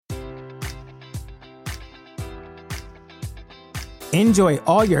Enjoy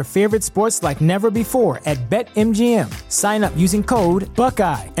all your favorite sports like never before at BetMGM. Sign up using code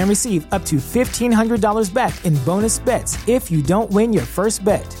Buckeye and receive up to $1,500 back in bonus bets if you don't win your first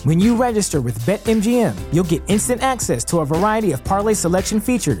bet. When you register with BetMGM, you'll get instant access to a variety of parlay selection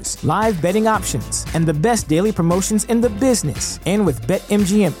features, live betting options, and the best daily promotions in the business. And with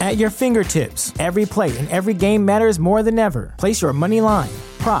BetMGM at your fingertips, every play and every game matters more than ever. Place your money line,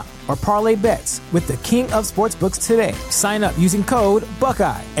 prop, or parlay bets with the king of sportsbooks today. Sign up using code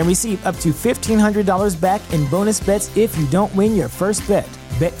Buckeye and receive up to $1,500 back in bonus bets if you don't win your first bet.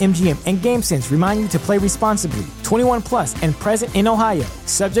 BetMGM and GameSense remind you to play responsibly. 21 plus and present in Ohio,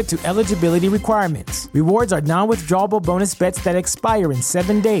 subject to eligibility requirements. Rewards are non-withdrawable bonus bets that expire in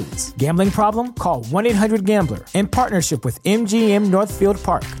 7 days. Gambling problem? Call 1-800-GAMBLER. In partnership with MGM Northfield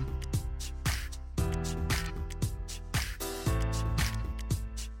Park.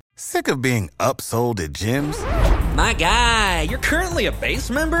 Sick of being upsold at gyms? My guy, you're currently a base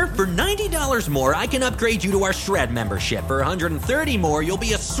member? For $90 more, I can upgrade you to our Shred membership. For $130 more, you'll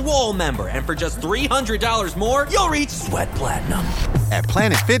be a Swole member. And for just $300 more, you'll reach Sweat Platinum. At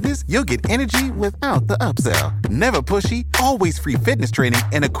Planet Fitness, you'll get energy without the upsell. Never pushy, always free fitness training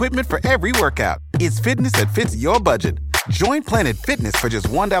and equipment for every workout. It's fitness that fits your budget. Join Planet Fitness for just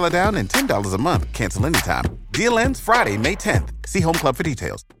 $1 down and $10 a month. Cancel anytime. Deal ends Friday, May 10th. See Home Club for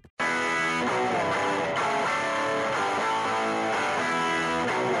details.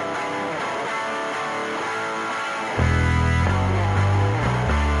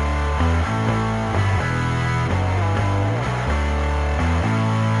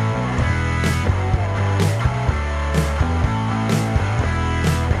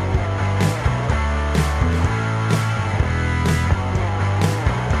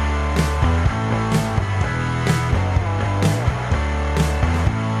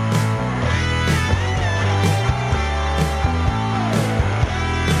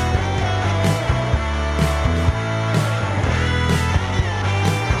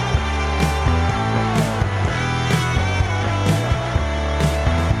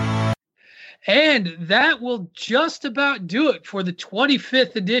 And that will just about do it for the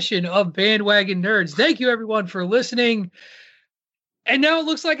 25th edition of Bandwagon Nerds. Thank you, everyone, for listening. And now it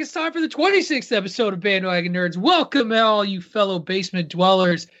looks like it's time for the 26th episode of Bandwagon Nerds. Welcome, all you fellow basement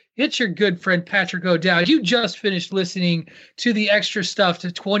dwellers. It's your good friend, Patrick O'Dowd. You just finished listening to the extra stuff to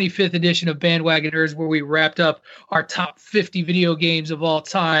 25th edition of Bandwagon Nerds, where we wrapped up our top 50 video games of all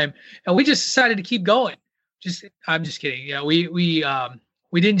time. And we just decided to keep going. I'm just kidding. Yeah,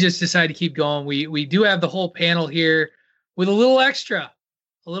 we didn't just decide to keep going. We do have the whole panel here with a little extra,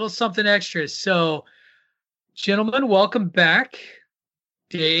 a little something extra. So, gentlemen, welcome back.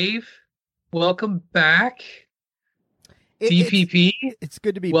 Dave, welcome back. DPP, it's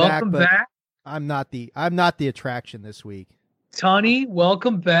good to be welcome back. I'm not the attraction this week. Tony,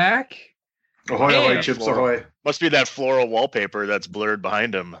 welcome back. Ahoy, ahoy, chips ahoy. Must be that floral wallpaper that's blurred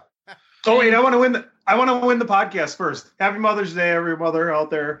behind him. Oh wait, I want to win the podcast first. Happy Mother's Day, every mother out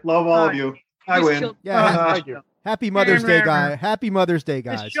there. Love all of you. I win. Yeah, happy Mother's Day, guy. Happy Mother's Day,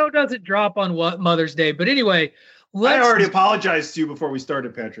 guys. The show doesn't drop on Mother's Day, but anyway, I already apologized to you before we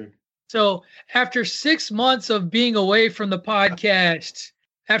started, Patrick. So after 6 months of being away from the podcast,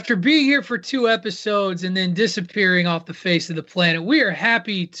 after being here for 2 episodes and then disappearing off the face of the planet, we are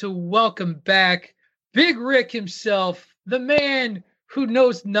happy to welcome back Big Rick himself, the man who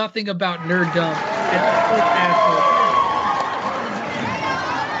knows nothing about nerddom.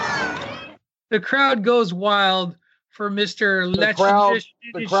 The crowd goes wild for Mr.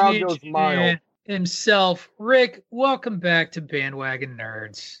 The crowd goes mild. Himself. Rick, welcome back to Bandwagon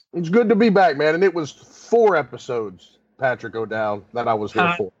Nerds. It's good to be back, man. And it was 4 episodes, Patrick O'Dowd, that I was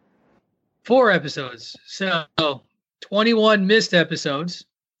here for. 4 episodes. So 21 missed episodes.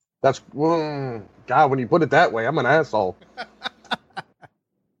 That's, God, when you put it that way, I'm an asshole.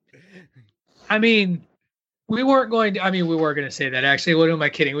 I mean, we weren't going to say that, actually. What am I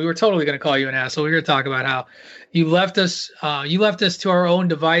kidding? We were totally going to call you an asshole. We were going to talk about how you left us to our own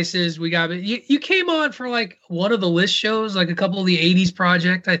devices. You came on for like one of the list shows, like a couple of the 80s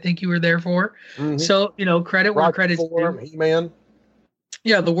project, I think you were there for. Mm-hmm. So, credit where credit's due. He-Man.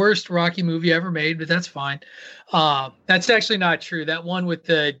 Yeah, the worst Rocky movie ever made, but that's fine. That's actually not true. That one with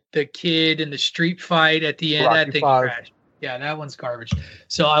the kid and the street fight at the end, Rocky that thing 5. crashed. Yeah, that one's garbage.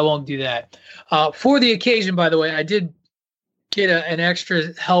 So I won't do that. For the occasion, by the way, I did get an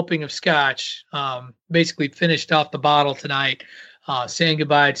extra helping of scotch. Basically finished off the bottle tonight, saying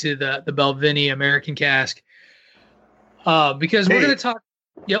goodbye to the Belvini American cask. Because we're going to talk.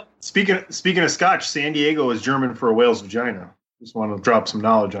 Yep. Speaking of scotch, San Diego is German for a whale's vagina. Just want to drop some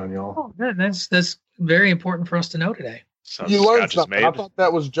knowledge on y'all. Oh, that's very important for us to know today. Sounds You learned Scotch is something. I made. thought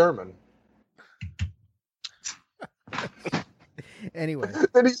that was German. Anyway,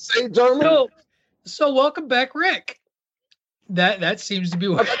 Did he say German? So welcome back, Rick. That seems to be I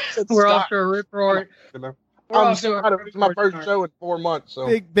what thought you said we're Scott. off to a rip roar. I'm sorry, it's my first show in 4 months.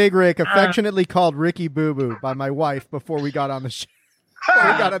 So Big Rick, affectionately called Ricky Boo Boo by my wife before we got on the show.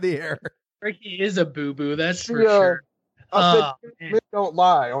 Before we got on the air. Ricky is a boo boo, that's for Yeah. sure. I said, Man. "Men don't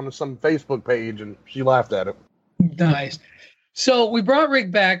lie" on some Facebook page, and she laughed at it. Nice. So we brought Rick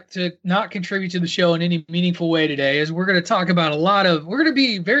back to not contribute to the show in any meaningful way today, as we're going to talk about we're going to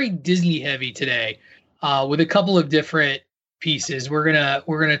be very Disney heavy today, with a couple of different pieces. We're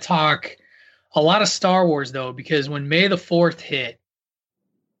gonna talk a lot of Star Wars though, because when May the 4th hit,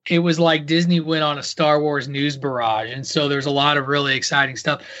 it was like Disney went on a Star Wars news barrage, and so there's a lot of really exciting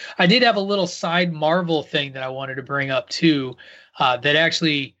stuff. I did have a little side Marvel thing that I wanted to bring up too, that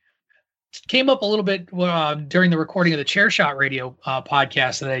actually came up a little bit during the recording of the Chairshot Radio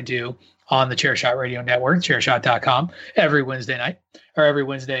podcast that I do on the Chairshot Radio Network, chairshot.com, every Wednesday night, or every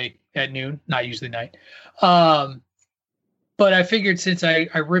Wednesday at noon, not usually night. But I figured since I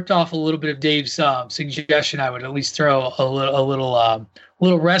ripped off a little bit of Dave's suggestion, I would at least throw a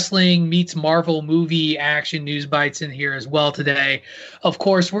little wrestling meets Marvel movie action news bites in here as well today. Of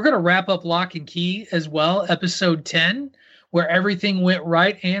course, we're going to wrap up Lock and Key as well, episode 10, where everything went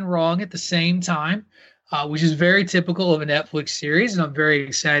right and wrong at the same time, which is very typical of a Netflix series, and I'm very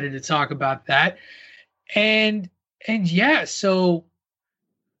excited to talk about that. And yeah, so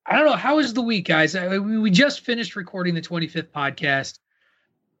I don't know. How was the week, guys? We just finished recording the 25th podcast.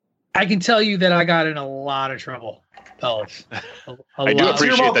 I can tell you that I got in a lot of trouble, fellas. I do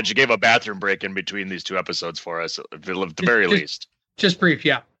appreciate that you gave a bathroom break in between these two episodes for us, at the very least. Just brief,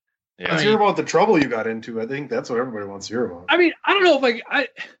 yeah. Let's hear about the trouble you got into. I think that's what everybody wants to hear about. I mean, I don't know if I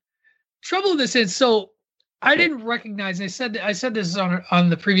trouble in this sense. So I didn't recognize, and I said this on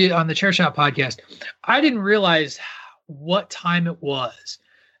the Chairshot podcast. I didn't realize what time it was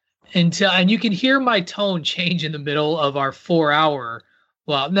and you can hear my tone change in the middle of our 4 hour.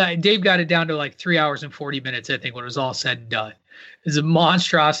 Well, no, Dave got it down to like 3 hours and 40 minutes, I think, when it was all said and done. It's a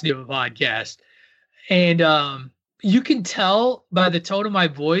monstrosity of a podcast. And you can tell by the tone of my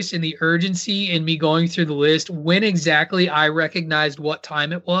voice and the urgency in me going through the list when exactly I recognized what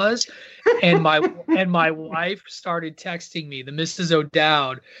time it was. And my wife started texting me. The Mrs.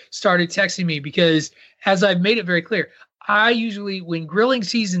 O'Dowd started texting me because, as I've made it very clear, I usually, when grilling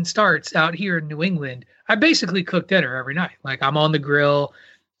season starts out here in New England, I basically cook dinner every night. Like, I'm on the grill,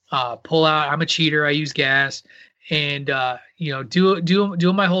 pull out. I'm a cheater. I use gas, and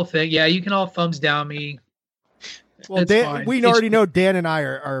do my whole thing. Yeah, you can all thumbs down me. Well, we already know Dan and I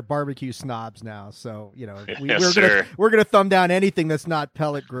are barbecue snobs now, so we're gonna thumb down anything that's not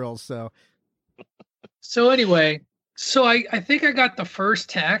pellet grills. So anyway, I think I got the first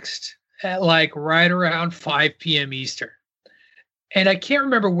text at like right around 5 p.m. Eastern. And I can't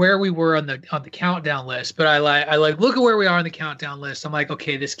remember where we were on the countdown list, but I look at where we are on the countdown list. I'm like,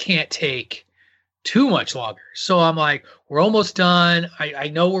 okay, this can't take too much longer. So I'm like, we're almost done. I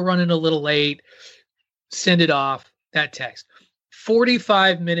know we're running a little late. Send it off. That text.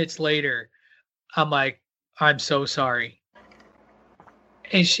 45 minutes later, I'm like, I'm so sorry.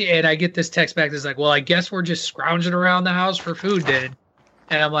 And I get this text back that's like, well, I guess we're just scrounging around the house for food then.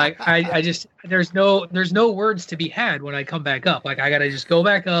 And I'm like, I just, there's no words to be had when I come back up. Like, I got to just go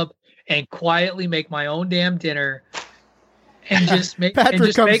back up and quietly make my own damn dinner and just make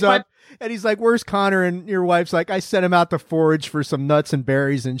Patrick comes up and he's like, where's Connor? And your wife's like, I sent him out to forage for some nuts and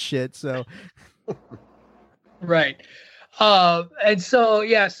berries and shit. So. Right. And so,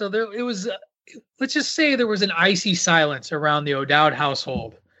 yeah, so it was, let's just say there was an icy silence around the O'Dowd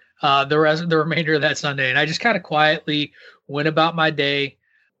household, the remainder of that Sunday. And I just kind of quietly went about my day.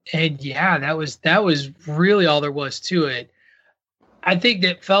 And yeah, that was really all there was to it. I think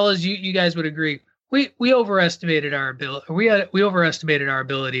that, fellas, you guys would agree. We overestimated our ability. We overestimated our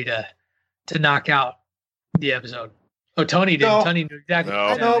ability to knock out the episode. Oh, Tony did. No. Tony knew exactly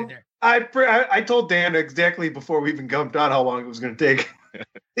what No. happened there. I told Dan exactly before we even jumped on how long it was going to take.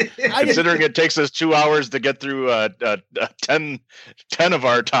 Considering it takes us 2 hours to get through 10 of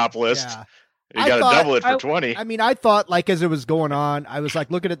our top list. Yeah. You got to double it for 20. I mean, I thought, like, as it was going on, I was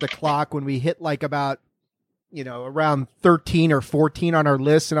like looking at the clock when we hit like about, around 13 or 14 on our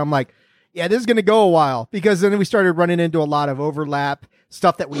list. And I'm like, yeah, this is going to go a while, because then we started running into a lot of overlap,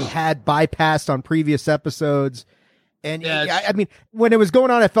 stuff that we had bypassed on previous episodes. And I mean, when it was going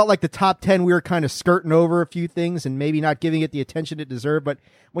on, I felt like the top 10, we were kind of skirting over a few things and maybe not giving it the attention it deserved. But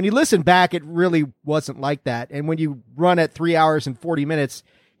when you listen back, it really wasn't like that. And when you run at 3 hours and 40 minutes,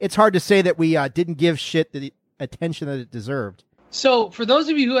 it's hard to say that we didn't give shit the attention that it deserved. So for those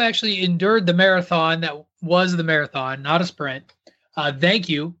of you who actually endured the marathon, that was the marathon, not a sprint, thank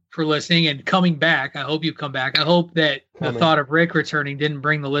you for listening and coming back. I hope you've come back. I hope that the thought of Rick returning didn't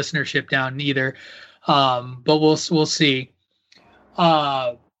bring the listenership down either. But we'll see.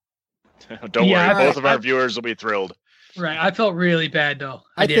 Don't worry, both of our viewers will be thrilled. Right. I felt really bad, though.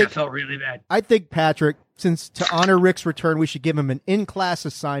 I felt really bad. I think, Patrick, since to honor Rick's return, we should give him an in-class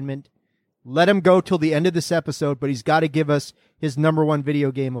assignment. Let him go till the end of this episode, but he's got to give us his number one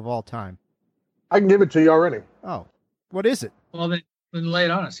video game of all time. I can give it to you already. Oh, what is it? Well, then lay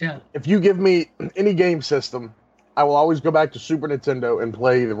it on us, yeah. If you give me any game system, I will always go back to Super Nintendo and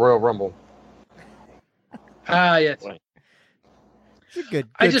play the Royal Rumble. Yes. It's a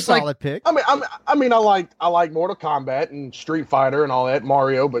good solid pick. I like Mortal Kombat and Street Fighter and all that,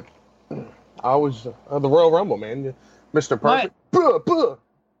 Mario, but I was the Royal Rumble, man. Mr. Perfect.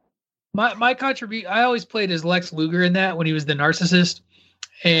 My contribution, I always played as Lex Luger in that when he was the narcissist,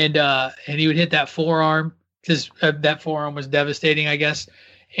 and he would hit that forearm because that forearm was devastating, I guess.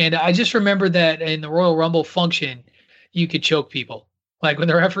 And I just remember that in the Royal Rumble function, you could choke people. Like when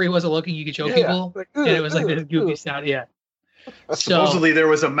the referee wasn't looking, you could choke people, and it was like this goofy sound. Yeah. Supposedly there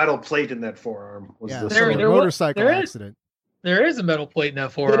was a metal plate in that forearm. Motorcycle accident. There is a metal plate in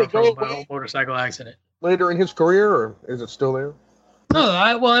that forearm from a motorcycle accident. Later in his career, or is it still there? No,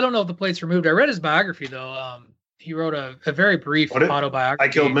 I don't know if the plate's removed. I read his biography, though. He wrote a very brief autobiography.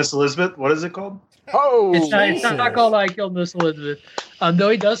 I Killed Miss Elizabeth? What is it called? Oh! It's not called I Killed Miss Elizabeth. Though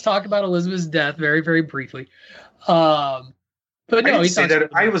he does talk about Elizabeth's death very, very briefly. But no,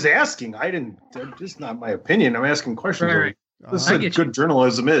 I was asking. I didn't. It's not my opinion. I'm asking questions. Right. This is what good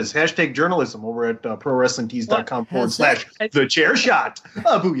journalism is. Hashtag journalism over at prowrestlingtees.com/the chair shot.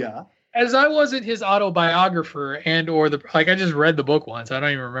 Booyah. As I wasn't his autobiographer or I just read the book once. I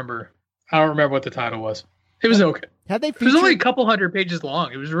don't remember what the title was. It was okay. It was only a couple hundred pages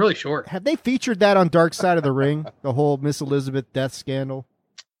long. It was really short. Have they featured that on Dark Side of the Ring? The whole Miss Elizabeth death scandal?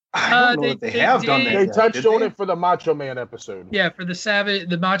 I don't know if they have done that. They touched on it for the Macho Man episode. Yeah, for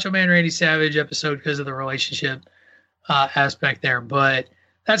the Macho Man Randy Savage episode because of the relationship aspect there. But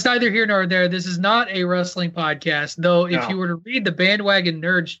that's neither here nor there. This is not a wrestling podcast, though. If you were to read the Bandwagon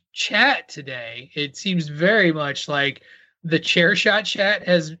Nerds chat today, it seems very much like the Chair Shot chat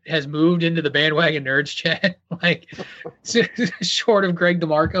has moved into the Bandwagon Nerds chat. Like, short of Greg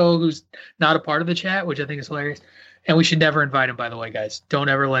DeMarco, who's not a part of the chat, which I think is hilarious. And we should never invite him, by the way, guys. Don't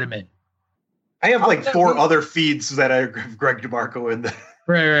ever let him in. I have like 4 other feeds that I have Greg DeMarco in there.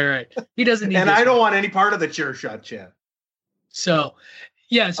 Right. He doesn't need and I don't want any part of the Chair Shot chat. So,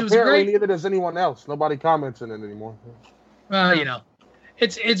 yes, it was Apparently great. Neither does anyone else. Nobody comments in it anymore. Well,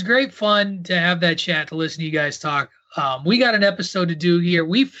 it's great fun to have that chat, to listen to you guys talk. We got an episode to do here.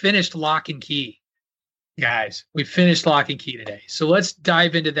 We finished Lock and Key, guys. We finished Lock and Key today. So let's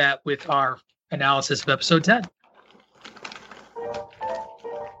dive into that with our analysis of episode 10.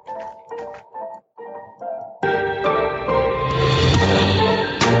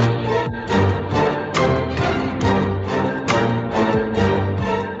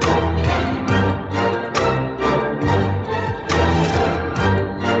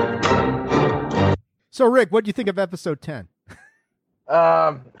 So, Rick, what do you think of episode 10?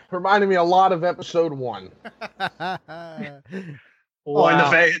 Reminded me a lot of episode 1. Wow. Oh,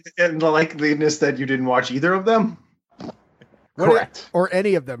 and the likeliness that you didn't watch either of them? Correct. Or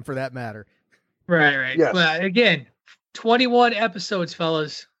any of them, for that matter. Right. Yes. Well, again, 21 episodes,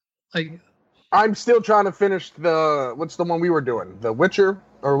 fellas. Like, I'm still trying to finish what's the one we were doing? The Witcher,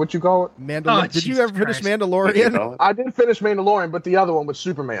 or what you call it? Did you ever finish Mandalorian? I did finish Mandalorian, but the other one was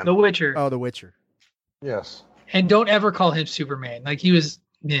Superman. The Witcher. Oh, The Witcher. Yes. And don't ever call him Superman. Like, he was,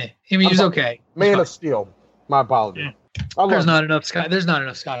 he was okay. Man of Steel. My apologies. Yeah. There's not enough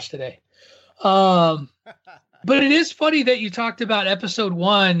scotch today. But it is funny that you talked about episode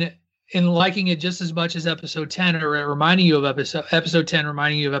 1 and liking it just as much as episode 10, or reminding you of episode 10,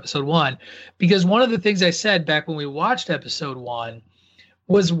 reminding you of episode 1, because one of the things I said back when we watched episode 1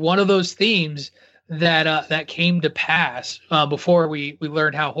 was one of those themes that came to pass before we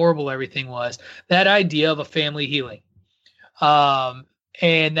learned how horrible everything was. That idea of a family healing,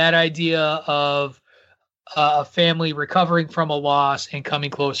 and that idea of a family recovering from a loss and coming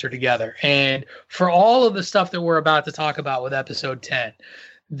closer together. And for all of the stuff that we're about to talk about with episode 10,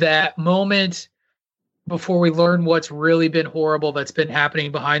 that moment before we learn what's really been horrible that's been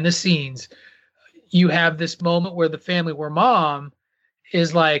happening behind the scenes, you have this moment where mom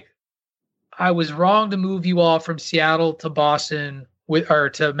is like, I was wrong to move you all from Seattle to Boston or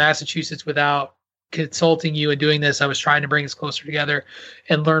to Massachusetts without consulting you and doing this. I was trying to bring us closer together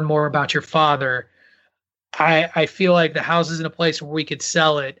and learn more about your father. I feel like the house is in a place where we could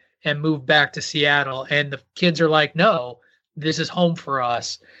sell it and move back to Seattle. And the kids are like, no, this is home for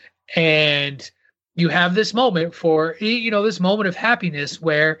us. And you have this moment this moment of happiness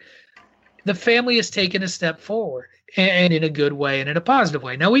where the family has taken a step forward, and in a good way and in a positive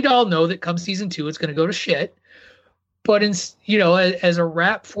way. Now, we all know that come season 2, it's going to go to shit. But as a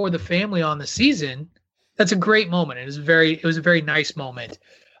wrap for the family on the season, that's a great moment. It was a very nice moment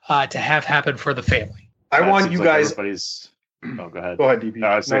to have happen for the family. I want you guys. Oh, go ahead. Go ahead,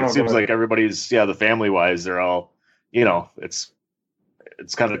 DP. It seems like everybody's, the family wise, they're all, it's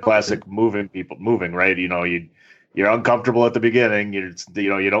kind of classic moving, right? You're uncomfortable at the beginning.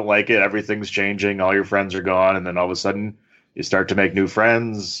 You don't like it. Everything's changing. All your friends are gone. And then all of a sudden you start to make new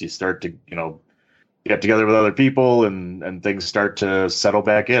friends. You start to, get together with other people and things start to settle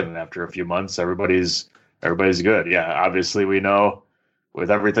back in. And after a few months, everybody's good. Yeah. Obviously we know with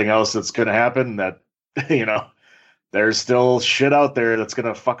everything else that's going to happen that, there's still shit out there that's going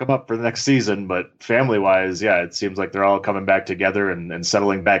to fuck them up for the next season. But family wise, it seems like they're all coming back together and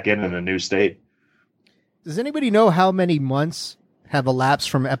settling back in a new state. Does anybody know how many months have elapsed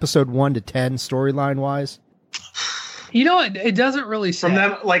from episode 1 to 10 storyline wise? It doesn't really say. From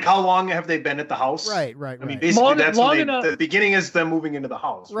them, like, how long have they been at the house? Right. I mean, basically, that's long enough. The beginning is them moving into the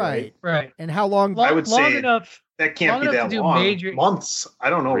house. Right. And how long? I would say enough. That can't be that long. Months. I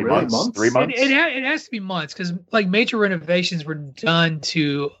don't know. 3 months. 3 months. It has to be months because like major renovations were done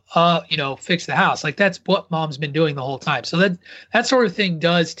to fix the house. Like that's what Mom's been doing the whole time. So that sort of thing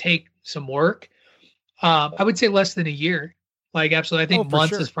does take some work. I would say less than a year. Like absolutely, I think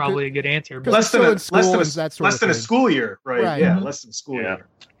months is probably a good answer. But less than a school year, right? Yeah, less than a school year.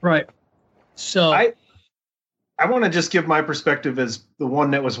 Right. So I want to just give my perspective as the one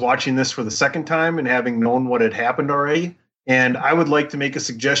that was watching this for the second time and having known what had happened already. And I would like to make a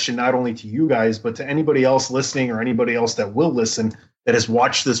suggestion not only to you guys, but to anybody else listening or anybody else that will listen that has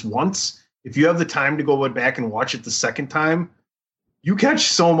watched this once. If you have the time to go back and watch it the second time, you catch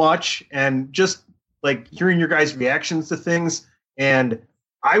so much, and just like hearing your guys' reactions to things. And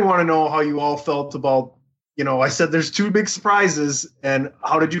I want to know how you all felt about, I said there's 2 big surprises, and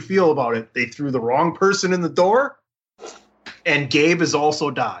how did you feel about it? They threw the wrong person in the door, and Gabe is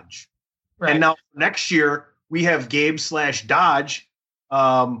also Dodge. Right. And now next year we have Gabe/Dodge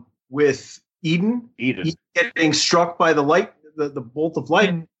with Eden. He's getting struck by the light, the bolt of light.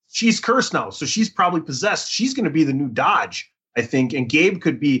 And she's cursed now, so she's probably possessed. She's going to be the new Dodge, I think, and Gabe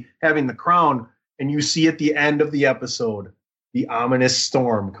could be having the crown. And you see at the end of the episode the ominous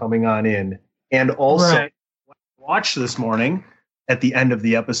storm coming on in, and also. Right. Watch this morning at the end of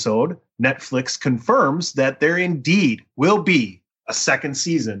the episode, Netflix confirms that there indeed will be a second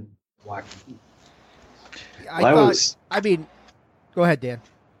season. Go ahead, Dan.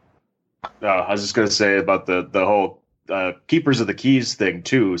 I was just going to say about the whole Keepers of the Keys thing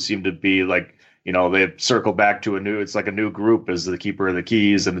too. Seem to be like, they've circled back to it's like a new group as the Keeper of the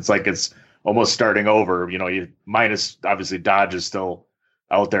Keys. And it's like, it's almost starting over, minus obviously Dodge is still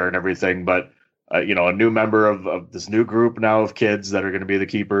out there and everything, but a new member of this new group now of kids that are going to be the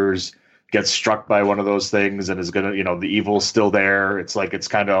keepers gets struck by one of those things and is going to, the evil's still there. It's like, it's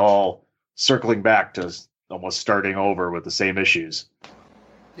kind of all circling back to almost starting over with the same issues.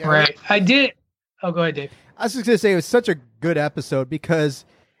 Yeah, right. I did. Oh, go ahead, Dave. I was just going to say it was such a good episode because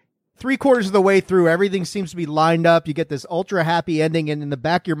 3/4 of the way through, everything seems to be lined up. You get this ultra happy ending, and in the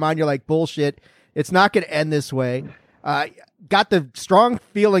back of your mind, you're like, bullshit. It's not going to end this way. Got the strong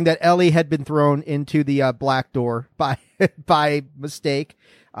feeling that Ellie had been thrown into the black door by mistake.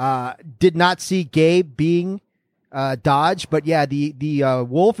 Did not see Gabe being Dodge, but yeah, the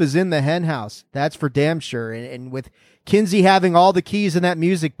wolf is in the hen house. That's for damn sure. And with Kinsey having all the keys in that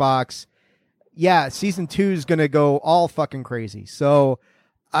music box, yeah, season 2 is gonna go all fucking crazy. So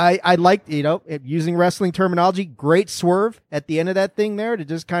I liked, using wrestling terminology, great swerve at the end of that thing there to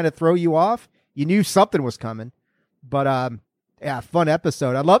just kind of throw you off. You knew something was coming. But fun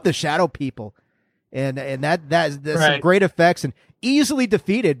episode. I love the shadow people, and that's right. Some great effects, and easily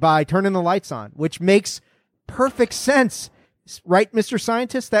defeated by turning the lights on, which makes perfect sense, right, Mr.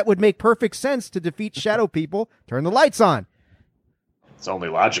 Scientist? That would make perfect sense to defeat shadow people. Turn the lights on. It's only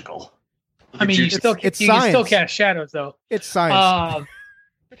logical. I mean, you can still cast shadows, though. It's science.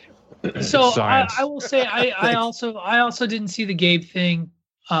 So I will say I also didn't see the Gabe thing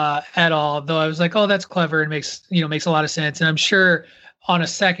at all, though I was like, oh, that's clever and makes a lot of sense. And I'm sure on a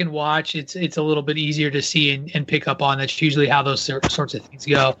second watch, it's a little bit easier to see and pick up on. That's usually how those sorts of things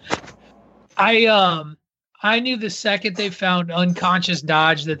go. I knew the second they found unconscious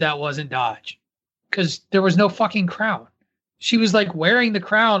Dodge that wasn't Dodge, because there was no fucking crown. she was like wearing the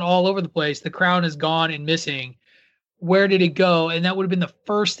crown all over the place. The crown is gone and missing. Where did it go? And that would have been the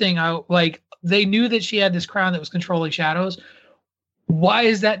first thing they knew that she had this crown that was controlling shadows. Why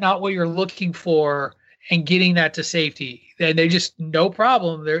is that not what you're looking for and getting that to safety? And they just, no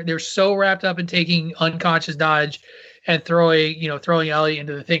problem. They're so wrapped up in taking unconscious Dodge and throwing Ellie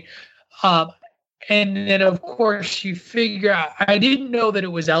into the thing. And then of course you figure out, I didn't know that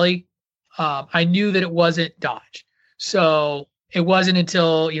it was Ellie. I knew that it wasn't Dodge. So it wasn't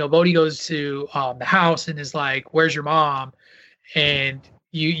until, Bodhi goes to the house and is like, "Where's your mom?" And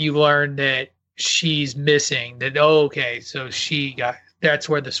you learn that she's missing. That, okay, so that's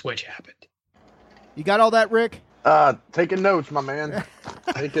where the switch happened. You got all that, Rick? Taking notes, my man.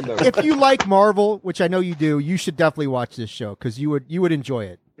 Taking notes. If you like Marvel, which I know you do, you should definitely watch this show because you would enjoy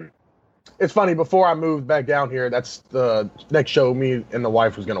it. It's funny, before I moved back down here, that's the next show me and the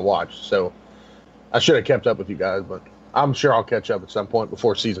wife was going to watch. So I should have kept up with you guys, but I'm sure I'll catch up at some point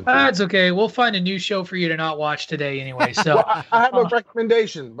before season 2. That's okay. We'll find a new show for you to not watch today anyway. So well, I have a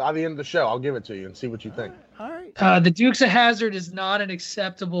recommendation by the end of the show. I'll give it to you and see what you think. All right. The Dukes of Hazzard is not an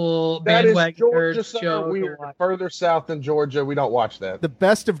acceptable That is bandwagon Georgia, nerd show. we are further south than Georgia. We don't watch that. The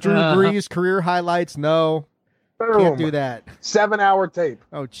best of Drew Brees' career highlights? No. Boom. Can't do that. 7-hour tape.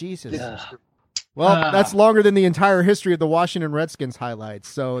 Oh, Jesus. Well, that's longer than the entire history of the Washington Redskins highlights.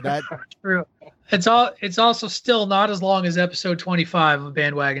 So that true. It's also still not as long as episode 25 of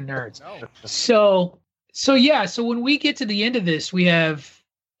Bandwagon Nerds. No. So yeah. So when we get to the end of this, we have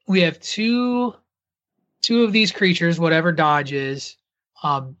two of these creatures, whatever Dodge is,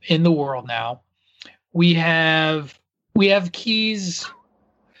 in the world now. We have keys.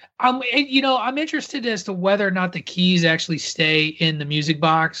 I'm interested as to whether or not the keys actually stay in the music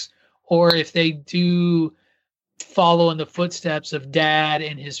box, or if they do follow in the footsteps of Dad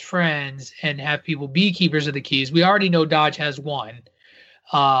and his friends and have people be keepers of the keys. We already know Dodge has one.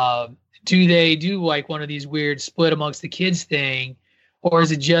 Do they do like one of these weird split amongst the kids thing, or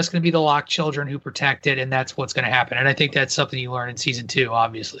is it just going to be the locked children who protect it, and that's what's going to happen? And I think that's something you learn in season 2,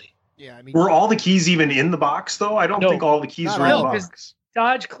 obviously. Yeah, I mean, were all the keys even in the box though? I don't think all the keys were in the box.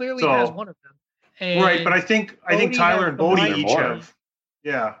 Dodge clearly has one of them. And right, but I think Tyler and Bodhi each have.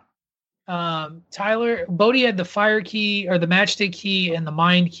 Yeah. Bodhi had the fire key or the matchstick key and the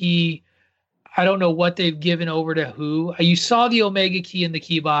mind key. I don't know what they've given over to who. You saw the Omega key in the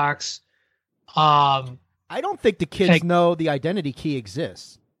key box. I don't think the kids know the identity key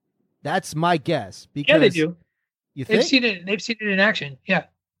exists. That's my guess. Because they do. You think? They've seen it in action. Yeah.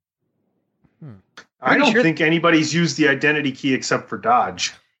 I don't think anybody's used the identity key except for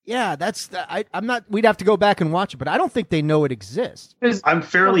Dodge. Yeah, I'm not. We'd have to go back and watch it, but I don't think they know it exists. I'm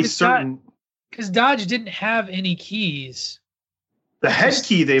fairly certain because Dodge didn't have any keys. The head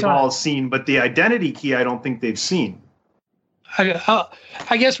key they've all seen, but the identity key I don't think they've seen.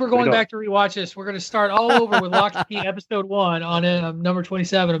 I guess we're going back to rewatch this. We're going to start all over with Lock and Key episode 1 on number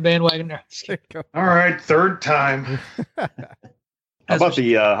 27 of Bandwagon Nerds. All right, third time. How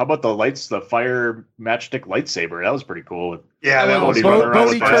about the lights, the fire matchstick lightsaber? That was pretty cool. Yeah, that was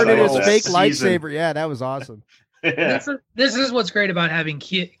Bodhi turning his fake lightsaber. Yeah, that was awesome. Yeah. This is what's great about having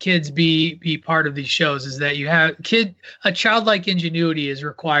kids be part of these shows, is that you have a childlike ingenuity is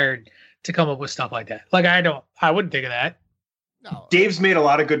required to come up with stuff like that. Like I wouldn't think of that. No. Dave's made a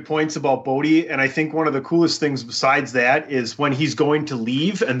lot of good points about Bodhi, and I think one of the coolest things besides that is when he's going to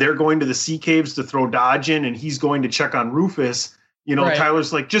leave and they're going to the sea caves to throw Dodge in, and he's going to check on Rufus. Right.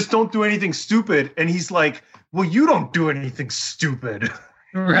 Tyler's like, just don't do anything stupid. And he's like, well, you don't do anything stupid.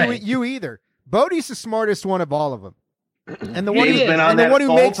 Right. You either. Bodhi's the smartest one of all of them. And the one who's been on that the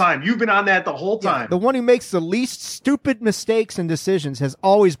whole time. You've been on that the whole time. The one who makes the least stupid mistakes and decisions has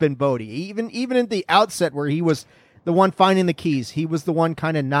always been Bodhi. Even at the outset where he was the one finding the keys, he was the one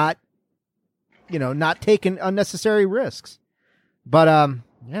kind of not taking unnecessary risks. But,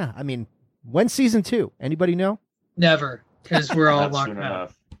 yeah, I mean, when's season 2? Anybody know? Never. Because we're all locked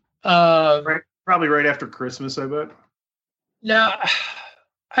out. Probably right after Christmas, I bet. No,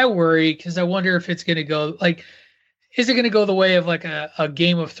 I worry because I wonder if it's going to go is it going to go the way of like a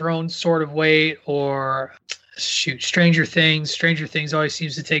Game of Thrones sort of way, or Stranger Things? Stranger Things always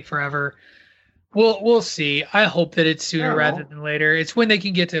seems to take forever. We'll see. I hope that it's sooner rather than later. It's when they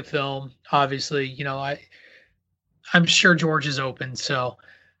can get to film. Obviously, I'm sure George is open, so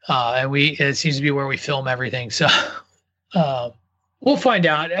and it seems to be where we film everything. So. We'll find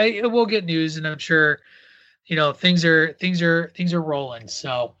out. We'll get news, and I'm sure, things are rolling.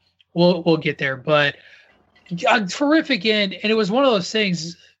 So we'll get there. But a terrific end, and it was one of those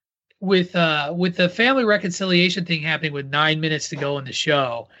things with the family reconciliation thing happening with 9 minutes to go in the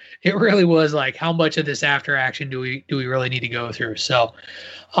show, it really was like, how much of this after action do we really need to go through? So,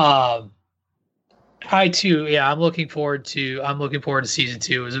 I too, I'm looking forward to season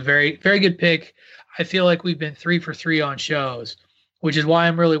 2. It was a very, very good pick. I feel like we've been 3 for 3 on shows, which is why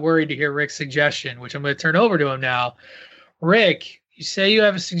I'm really worried to hear Rick's suggestion, which I'm going to turn over to him now. Rick, you say you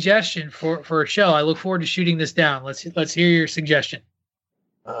have a suggestion for a show. I look forward to shooting this down. Let's hear your suggestion.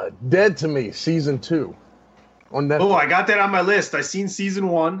 Dead to Me, season 2 on Netflix. Oh, I got that on my list. I seen season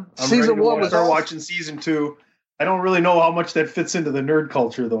 1. Season 1 was start awesome. watching season 2. I don't really know how much that fits into the nerd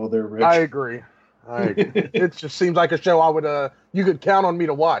culture, though. There, Rich. I agree. It just seems like a show I would you could count on me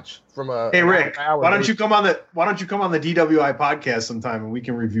to watch from a. Hey Rick, hour why don't you come on the DWI podcast sometime and we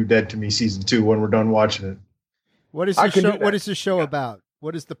can review Dead to Me season 2 when we're done watching it. What is the show? What is the show about?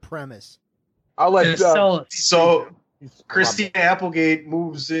 What is the premise? I'll let so Christina Applegate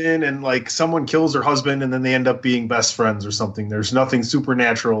moves in and like someone kills her husband and then they end up being best friends or something. There's nothing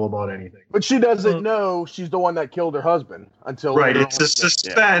supernatural about anything. But she doesn't know she's the one that killed her husband until right. It's a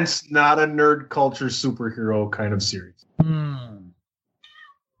suspense, not a nerd culture superhero kind of series.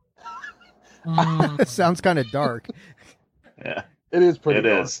 Sounds kind of dark. Yeah, it is pretty. It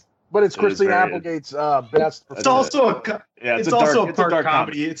dark. is. But it's Christina Applegate's best. It's also a dark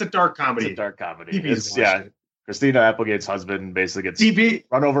comedy. It's a dark comedy. It's a dark comedy. Christina Applegate's husband basically gets DB,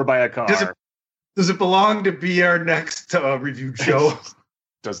 run over by a car. Does it belong to be our next reviewed show?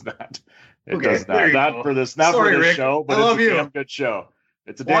 Does not. It does not. Not for this. Not Sorry, for this Rick. show. But it's a damn good show.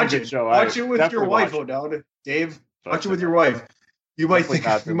 It's a damn good show. Watch it with your wife, O'Dowd. Dave, watch it with your wife. You might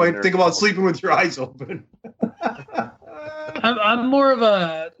think about sleeping with your eyes open. I'm more of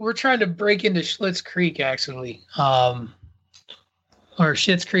a. We're trying to break into Schlitz Creek, actually, or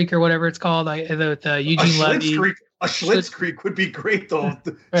Schitt's Creek, or whatever it's called. Eugene Levy. A Schlitz Creek would be great, though. Right.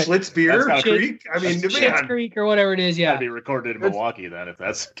 Schlitz beer Creek. I mean, Schlitz Creek or whatever it is. Yeah, gotta be recorded in Milwaukee then, if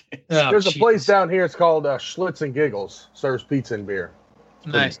that's the case. There's a place down here. It's called Schlitz and Giggles. Serves pizza and beer.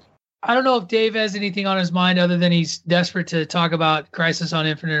 Nice. I don't know if Dave has anything on his mind other than he's desperate to talk about Crisis on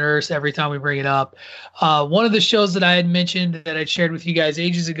Infinite Earths every time we bring it up. One of the shows that I had mentioned that I shared with you guys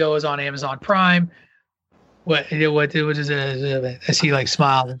ages ago is on Amazon Prime. What is it? I see like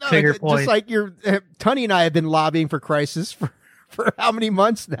smile and finger point. Just like Tunney and I have been lobbying for Crisis for how many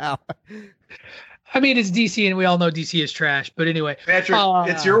months now? I mean, it's DC, and we all know DC is trash. But anyway, Patrick,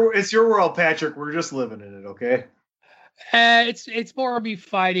 it's your world, Patrick. We're just living in it, okay? It's more of me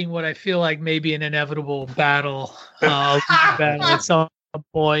fighting what I feel like may be an inevitable battle at some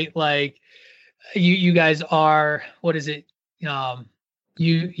point. Like you guys are, what is it?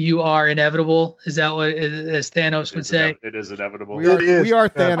 You are inevitable. Is that what, as Thanos would say? It is inevitable. We are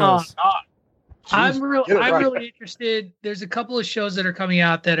Thanos. I'm really interested. There's a couple of shows that are coming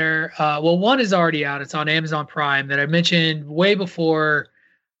out that are one is already out. It's on Amazon Prime that I mentioned way before.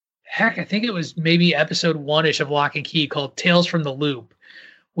 Heck, I think it was maybe episode 1-ish of Lock and Key, called Tales from the Loop,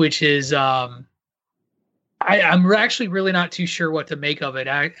 which is I'm actually really not too sure what to make of it,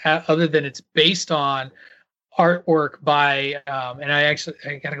 other than it's based on artwork by and I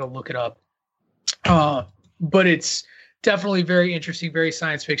gotta go look it up. But it's definitely very interesting, very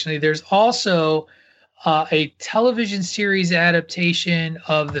science fictional. There's also a television series adaptation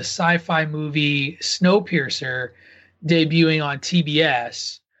of the sci-fi movie Snowpiercer debuting on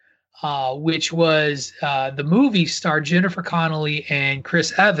TBS. Which was the movie starred Jennifer Connelly and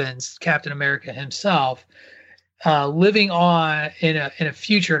Chris Evans, Captain America himself, living in a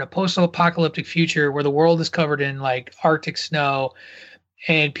future, in a post-apocalyptic future where the world is covered in like Arctic snow,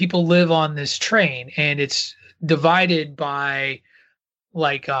 and people live on this train, and it's divided by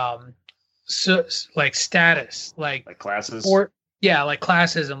like status, like classes, like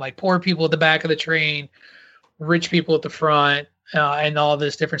classism, like poor people at the back of the train, rich people at the front. And all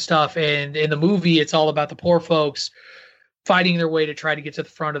this different stuff. And in the movie, it's all about the poor folks fighting their way to try to get to the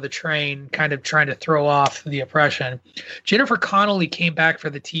front of the train, kind of trying to throw off the oppression. Jennifer Connelly came back for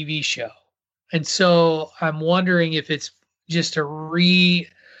the TV show. And so I'm wondering if it's just a reimagining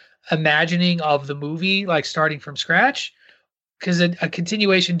of the movie, like starting from scratch, because a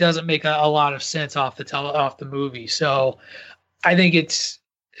continuation doesn't make a lot of sense off the movie. So I think it's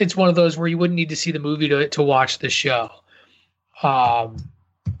one of those where you wouldn't need to see the movie to watch the show. And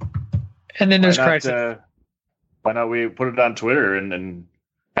then there's Crisis. Why not we put it on Twitter and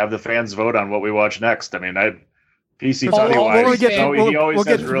have the fans vote on what we watch next? I mean, PC Tony wise, he always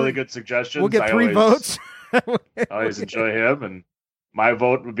has really good suggestions. We'll get 3 votes. I always enjoy him, and my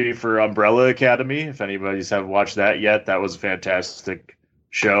vote would be for Umbrella Academy. If anybody's haven't watched that yet, that was a fantastic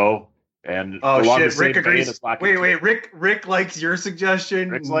show. And Oh the one shit! to Rick save Bane agrees. is Lock and Wait. Key. Rick likes your suggestion.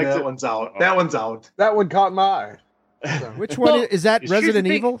 Rick likes that it. one's out. Oh. That one's out. That one caught my eye. So. Which one Well, is that? here's Resident the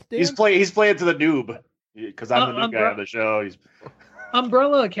thing. Evil? Dan? He's playing to the noob because I'm the new guy on the show. He's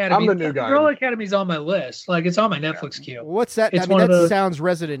Umbrella Academy. I'm the new guy. Umbrella Academy's on my list. Like it's on my Netflix queue. What's that? It's I mean, one of that those- sounds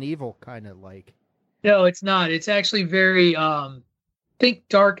Resident Evil kind of like. No, it's not. It's actually very think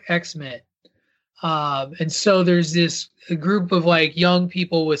Dark X-Men. And so there's this group of like young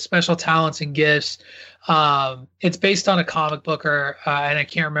people with special talents and gifts. It's based on a comic book, and I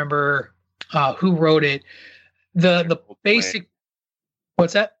can't remember who wrote it. The basic.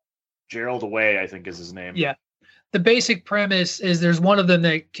 What's that? Gerald Away, I think is his name. Yeah. The basic premise is there's one of them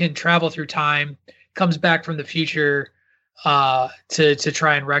that can travel through time, comes back from the future to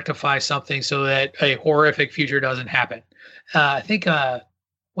try and rectify something so that a horrific future doesn't happen. I think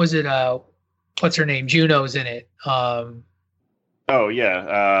was it what's her name? Juno's in it. Oh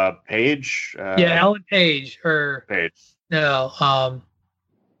yeah, Paige. Yeah, Ellen Page or Paige. no.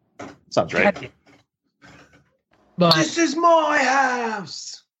 Sounds right. But This is my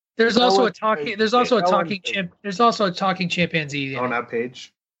house. there's also Ellen a talking. Page. There's also a Ellen talking Page. chimp. There's also a talking chimpanzee. Oh, not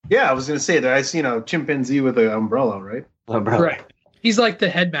Paige. Yeah, I was gonna say that I seen a chimpanzee with an umbrella, right? Right. He's like the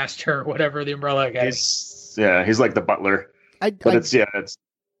headmaster or whatever. The Umbrella guy. He's like the butler. But it's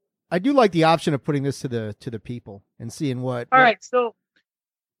I do like the option of putting this to the people and seeing what. All right. So.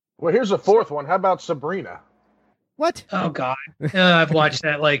 Well, here's a fourth one. How about Sabrina? What? Oh God, I've watched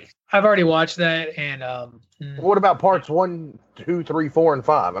that. Like I've already watched that, and What about parts 1, 2, 3, 4, and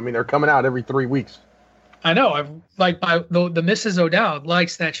 5? I mean, they're coming out every 3 weeks. I know I've like the Mrs. O'Dowd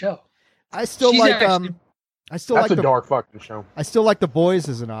likes that show. I still She's like actually- I still That's like a dark fucking show. I still like The Boys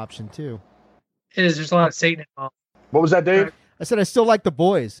as an option too. It is. There's a lot of Satan involved. What was that, Dave? I said I still like The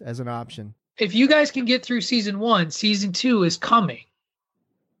Boys as an option. If you guys can get through season 1, season 2 is coming.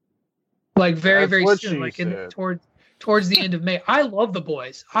 Like very That's very what soon, she like said. towards the end of May. I love The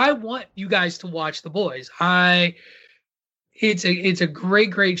Boys. I want you guys to watch The Boys. It's a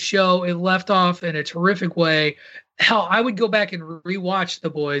great show. It left off in a terrific way. Hell, I would go back and rewatch The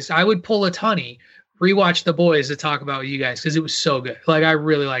Boys. I would pull a Tunney, rewatch The Boys to talk about with you guys because it was so good. Like I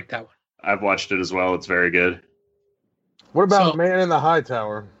really liked that one. I've watched it as well. It's very good. What about So- Man in the High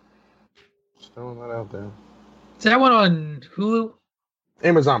Tower? Just throwing that out there. Is that one on Hulu?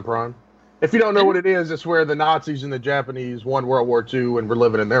 Amazon Prime. If you don't know what it is, it's where the Nazis and the Japanese won World War II and we're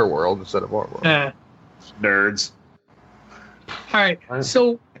living in their world instead of our world. Nerds. All right.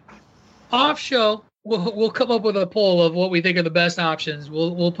 So off show, we'll come up with a poll of what we think are the best options.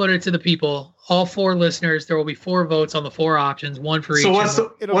 We'll put it to the people. All 4 listeners. There will be 4 votes on the 4 options, one for each. So what's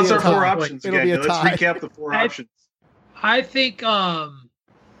It'll what's be a our 4 tie. options It'll again? be a Let's tie. recap the 4 options. I think I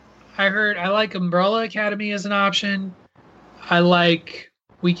like Umbrella Academy as an option. I like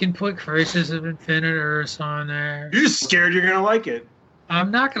we can put Crisis of Infinite Earths on there. You're just scared you're gonna like it. I'm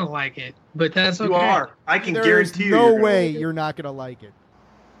not gonna like it, but that's okay. You are. I can There's guarantee you. no you're gonna way like it. you're not gonna like it.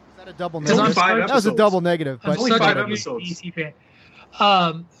 Is that a double It's negative? only 5 That was a episodes. double negative, I'm but only such 5 a huge episodes. DC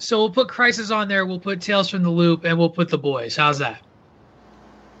fan. So we'll put Crisis on there. We'll put Tales from the Loop, and we'll put The Boys. How's that?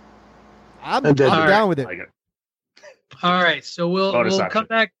 I'm And then- down with it. Like it. All right. So we'll Bonus come option.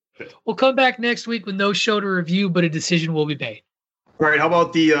 back. We'll come back next week with no show to review, but a decision will be made. All right. How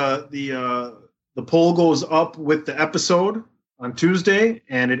about the poll goes up with the episode on Tuesday,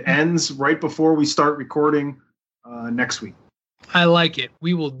 and it ends right before we start recording next week. I like it.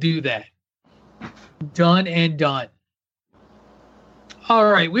 We will do that. Done and done. All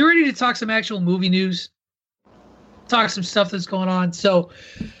right. We ready to talk some actual movie news? Talk some stuff that's going on. So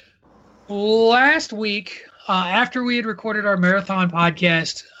last week, after we had recorded our marathon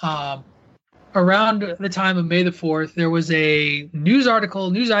podcast, around the time of May the 4th, there was a news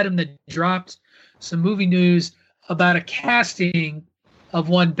item that dropped some movie news about a casting of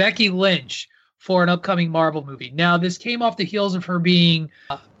one Becky Lynch for an upcoming Marvel movie. Now, this came off the heels of her being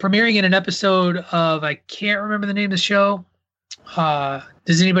premiering in an episode of, I can't remember the name of the show.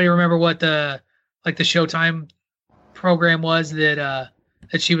 Does anybody remember what the Showtime program was that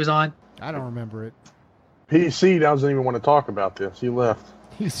she was on? I don't remember it. PC doesn't even want to talk about this. He left.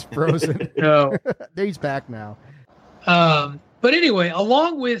 He's frozen. No. He's back now. But anyway,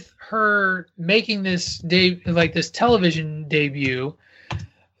 along with her making this television debut,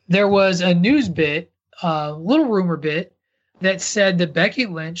 there was a news bit, little rumor bit, that said that Becky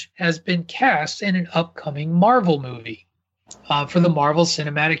Lynch has been cast in an upcoming Marvel movie for the Marvel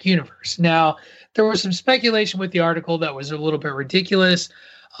Cinematic Universe. Now, there was some speculation with the article that was a little bit ridiculous.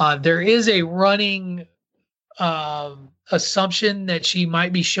 There is a running assumption that she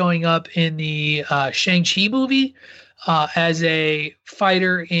might be showing up in the Shang-Chi movie as a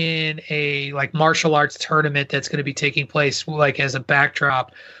fighter in a like martial arts tournament that's going to be taking place like as a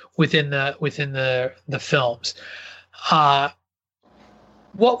backdrop within the films.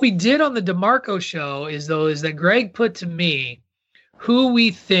 What we did on the DeMarco show is that Greg put to me who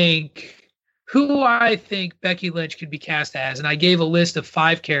I think Becky Lynch could be cast as, and I gave a list of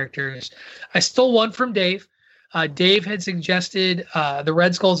 5 characters. I stole one from Dave. Dave had suggested the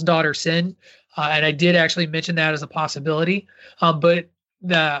Red Skull's daughter, Sin, and I did actually mention that as a possibility. But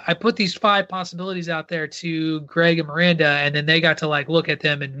I put these 5 possibilities out there to Greg and Miranda, and then they got to like look at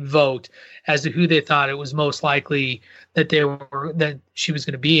them and vote as to who they thought it was most likely that she was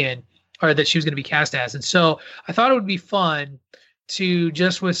going to be in, or that she was going to be cast as. And so I thought it would be fun to,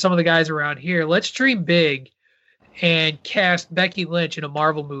 just with some of the guys around here, let's dream big and cast Becky Lynch in a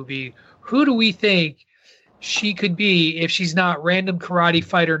Marvel movie. Who do we think she could be if she's not random karate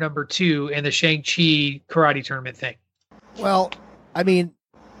fighter number 2 in the Shang-Chi karate tournament thing? Well, I mean,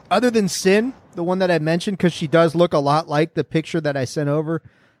 other than Sin, the one that I mentioned, because she does look a lot like the picture that I sent over,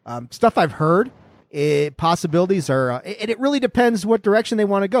 stuff I've heard, possibilities are, and it really depends what direction they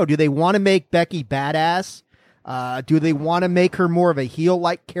want to go. Do they want to make Becky badass? Do they want to make her more of a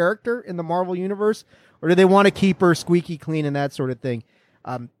heel-like character in the Marvel Universe? Or do they want to keep her squeaky clean and that sort of thing?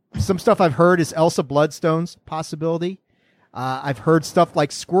 Some stuff I've heard is Elsa Bloodstone's possibility. I've heard stuff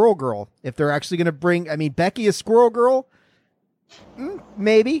like Squirrel Girl. If they're actually going to bring, I mean, Becky is Squirrel Girl,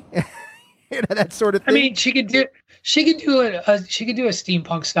 maybe. That sort of thing. I mean, she could do a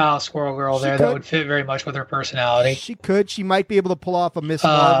steampunk style Squirrel Girl there that would fit very much with her personality. She could. She might be able to pull off a Miss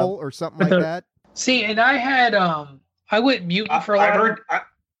Marvel or something like that. See, and I had I went mutant for a lot.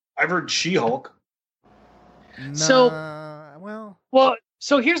 I've heard She-Hulk.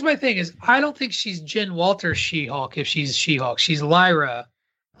 So here's my thing: is I don't think she's Jen Walters She-Hulk. If she's She-Hulk, she's Lyra,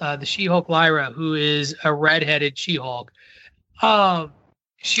 the She-Hulk Lyra, who is a redheaded She-Hulk. It'd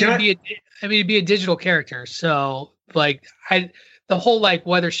be a digital character. So like the whole like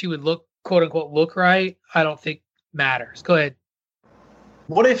whether she would look quote unquote look right, I don't think matters. Go ahead.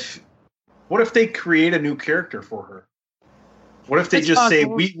 What if they create a new character for her? What if they say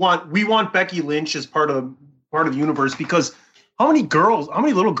we want Becky Lynch as part of the universe? Because how many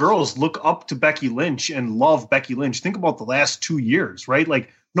little girls look up to Becky Lynch and love Becky Lynch? Think about the last 2 years, right?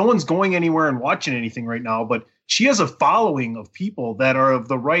 Like no one's going anywhere and watching anything right now, but she has a following of people that are of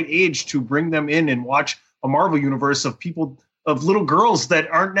the right age to bring them in and watch a Marvel universe of little girls that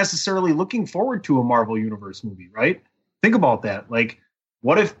aren't necessarily looking forward to a Marvel universe movie, right? Think about that. Like,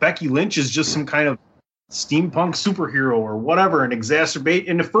 what if Becky Lynch is just some kind of steampunk superhero or whatever, and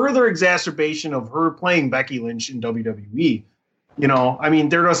a further exacerbation of her playing Becky Lynch in WWE? You know, I mean,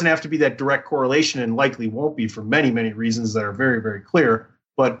 there doesn't have to be that direct correlation, and likely won't be for many, many reasons that are very, very clear.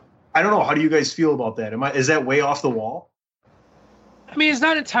 But I don't know. How do you guys feel about that? Is that way off the wall? I mean, it's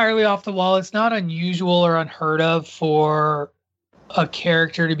not entirely off the wall. It's not unusual or unheard of for a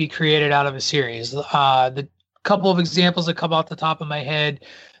character to be created out of a series. The couple of examples that come off the top of my head,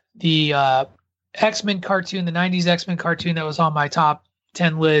 the X-Men cartoon, the 90s X-Men cartoon that was on my top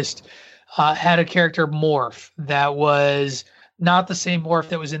 10 list, had a character Morph that was not the same Morph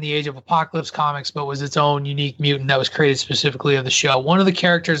that was in the Age of Apocalypse comics, but was its own unique mutant that was created specifically of the show. One of the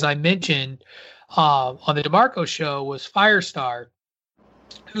characters I mentioned on the DeMarco show was Firestar,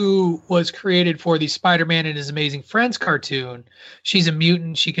 who was created for the Spider-Man and His Amazing Friends cartoon. She's a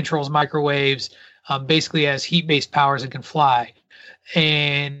mutant. She controls microwaves, basically has heat-based powers and can fly,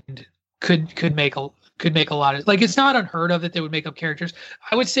 and could make a lot of, like, it's not unheard of that they would make up characters.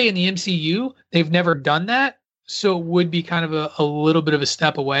 I would say in the MCU, they've never done that. So it would be kind of a little bit of a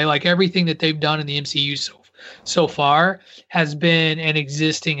step away. Like everything that they've done in the MCU so far has been an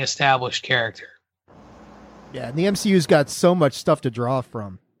existing established character. Yeah, and the MCU's got so much stuff to draw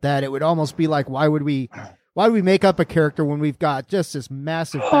from that it would almost be like, why would we make up a character when we've got just this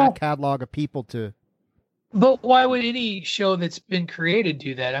massive back catalog of people to... But why would any show that's been created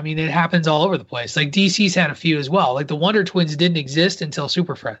do that? I mean, it happens all over the place. Like DC's had a few as well. Like the Wonder Twins didn't exist until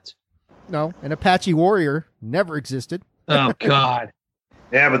Super Friends. No, and Apache Warrior never existed. Oh, God.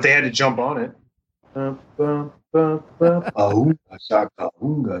 Yeah, but they had to jump on it.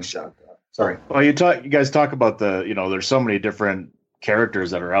 Sorry. Well, you guys talk about there's so many different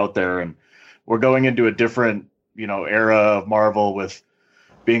characters that are out there, and we're going into a different, era of Marvel with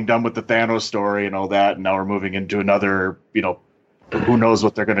being done with the Thanos story and all that, and now we're moving into another, who knows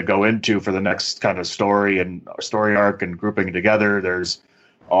what they're going to go into for the next kind of story and story arc and grouping together. There's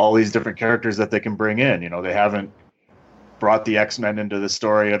all these different characters that they can bring in. They haven't brought the X-Men into the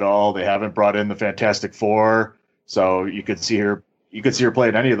story at all. They haven't brought in the Fantastic Four, so you could see her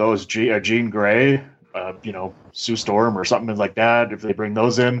playing any of those. Jean Grey, Sue Storm or something like that. If they bring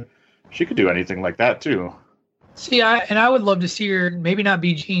those in, she could do anything like that too. See, I would love to see her maybe not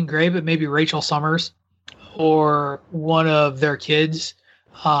be Jean Grey, but maybe Rachel Summers or one of their kids.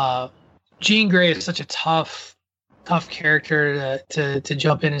 Jean Grey is such a tough character to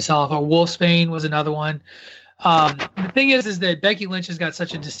jump in and sell off. Wolfsbane was another one. The thing is that Becky Lynch has got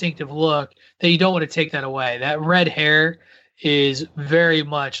such a distinctive look that you don't want to take that away. That red hair is very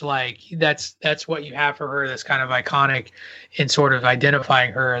much like that's what you have for her. That's kind of iconic in sort of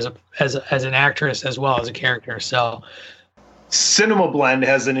identifying her as an actress as well as a character. So, Cinema Blend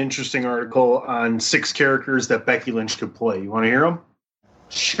has an interesting article on 6 characters that Becky Lynch could play. You want to hear them?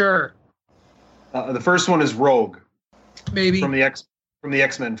 Sure. The first one is Rogue, Maybe from the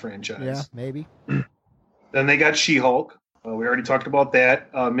X-Men franchise. Yeah, maybe. Then they got She-Hulk. We already talked about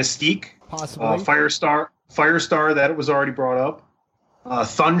that. Mystique, Possibly. Firestar, that was already brought up.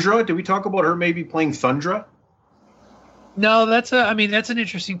 Thundra, did we talk about her maybe playing Thundra? No, that's an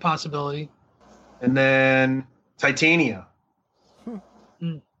interesting possibility. And then Titania.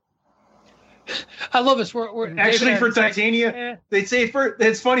 I love this. We're Actually, for David, Titania, they say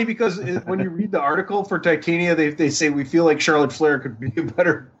it's funny because when you read the article for Titania, they say we feel like Charlotte Flair could be a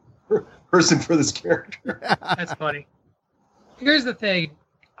better person for this character. That's funny. Here's the thing.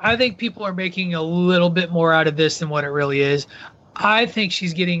 I think people are making a little bit more out of this than what it really is. I think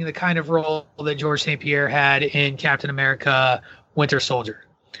she's getting the kind of role that George St. Pierre had in Captain America Winter Soldier,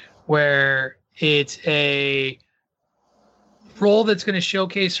 where it's a role that's going to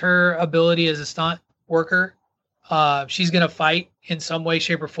showcase her ability as a stunt worker. She's going to fight in some way,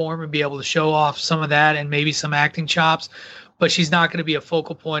 shape, or form and be able to show off some of that and maybe some acting chops, but she's not going to be a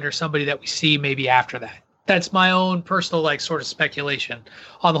focal point or somebody that we see maybe after that. That's my own personal sort of speculation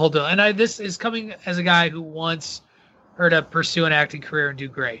on the whole deal. And this is coming as a guy who wants her to pursue an acting career and do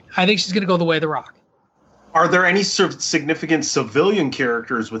great. I think she's going to go the way of The Rock. Are there any significant civilian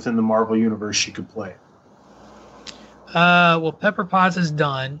characters within the Marvel Universe she could play? Well, Pepper Potts is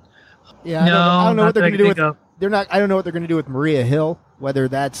done. Yeah, I don't know what they're going to do with. I don't know what they're going to do with Maria Hill. Whether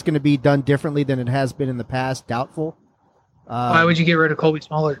that's going to be done differently than it has been in the past, doubtful. Why would you get rid of Colby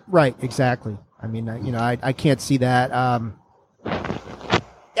Smulders? Right, exactly. I mean, I can't see that.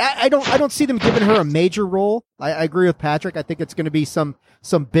 I don't see them giving her a major role. I agree with Patrick. I think it's going to be some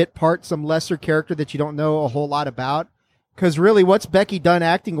bit part, some lesser character that you don't know a whole lot about. Because really, what's Becky done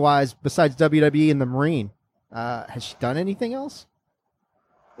acting wise besides WWE and the Marine? Has she done anything else?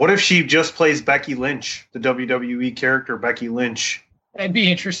 What if she just plays Becky Lynch, the WWE character Becky Lynch? That'd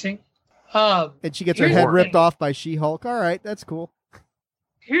be interesting. And she gets her head ripped off by She-Hulk. All right, that's cool.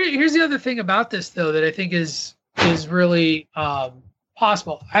 Here's the other thing about this, though, that I think is really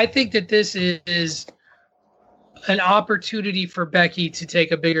possible. I think that this is an opportunity for Becky to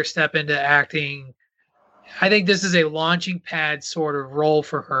take a bigger step into acting. I think this is a launching pad sort of role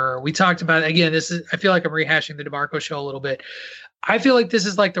for her. We talked about, again, I feel like I'm rehashing the DeMarco show a little bit. I feel like this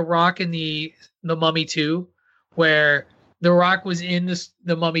is like The Rock in the Mummy 2, where The Rock was in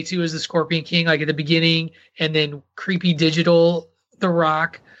the Mummy 2 as the Scorpion King, like at the beginning, and then creepy digital The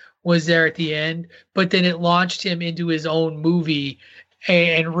Rock was there at the end, but then it launched him into his own movie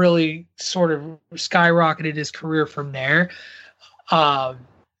and really sort of skyrocketed his career from there. I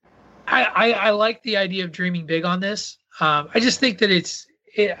like the idea of dreaming big on this. I just think that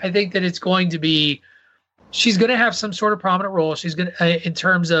it's going to be, she's going to have some sort of prominent role. She's going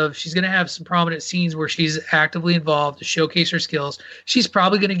to, she's going to have some prominent scenes where she's actively involved to showcase her skills. She's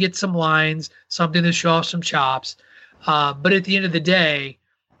probably going to get some lines, something to show off some chops. But at the end of the day,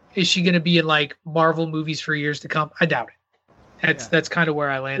 is she going to be in like Marvel movies for years to come? I doubt it. That's kind of where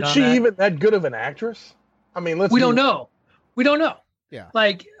I land on that. Is she even that good of an actress? I mean, we don't know. We don't know. Yeah.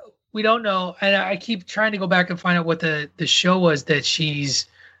 Like, we don't know. And I keep trying to go back and find out what the show was that she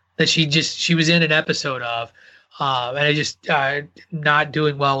was in an episode of. And I just not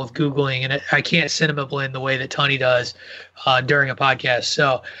doing well with Googling, and I can't cinema blend the way that Tony does during a podcast.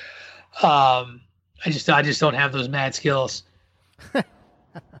 So I just don't have those mad skills.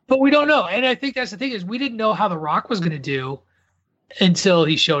 But we don't know. And I think that's the thing, is we didn't know how The Rock was going to do until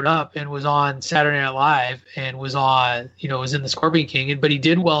he showed up and was on Saturday Night Live and was in the Scorpion King. But he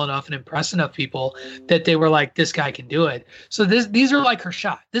did well enough and impressed enough people that they were like, this guy can do it. So these are like her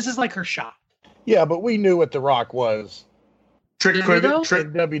shot. This is like her shot. Yeah, but we knew what The Rock was. Trick in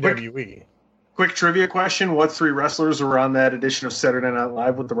WWE. Quick trivia question. What 3 wrestlers were on that edition of Saturday Night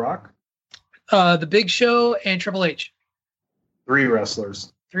Live with The Rock? The Big Show and Triple H. 3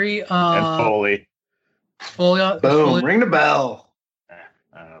 wrestlers. 3. And Foley. Boom! Ring the bell.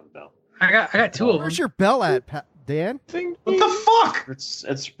 I don't know the bell. I got two of them. Where's your bell at, Dan? What the fuck?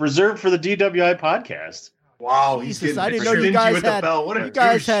 It's reserved for the DWI podcast. Wow, Jesus, I didn't know you guys had. You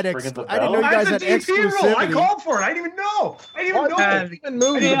guys had. I didn't know you guys had exclusivity. I called for it. I didn't even know. I didn't even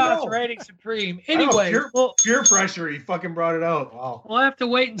know. Chaos reigning supreme. Anyway, peer pressure. He fucking brought it out. Wow. We'll have to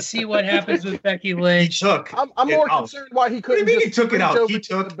wait and see what happens with Becky Lynch. I'm more concerned why he couldn't. What do you mean he took it out? He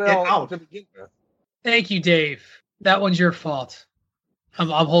took it out to begin with. Thank you, Dave. That one's your fault. I'm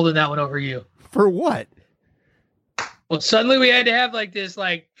holding that one over you. For what? Well, suddenly we had to have like this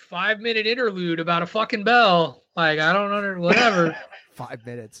 5-minute interlude about a fucking bell. I don't know, whatever. 5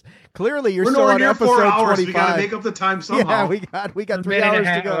 minutes. Clearly, you're We're still on near episode 4 hours. 25. We gotta make up the time somehow. Yeah, we got 3 hours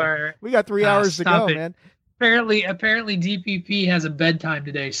to go. We got 3 hours to go, man. Apparently, DPP has a bedtime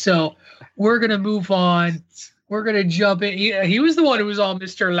today, so we're gonna move on. We're gonna jump in. He was the one who was all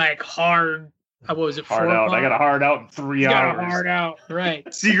Mr. hard. What was it? Hard out. I got a hard out in 3 hours. Got a hard out,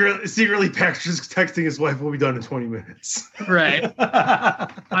 right? Secretly, Patrick's texting his wife. We'll be done in 20 minutes. Right.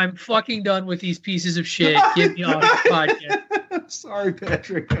 I'm fucking done with these pieces of shit. Get me off the podcast. Sorry,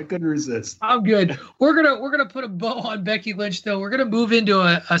 Patrick. I couldn't resist. I'm good. We're gonna put a bow on Becky Lynch, though. We're gonna move into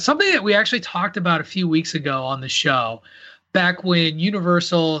a something that we actually talked about a few weeks ago on the show, back when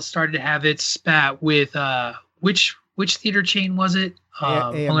Universal started to have its spat with which theater chain was it?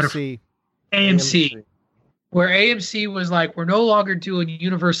 AMC. AMC, where AMC was like, we're no longer doing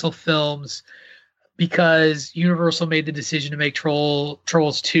Universal films because Universal made the decision to make Trolls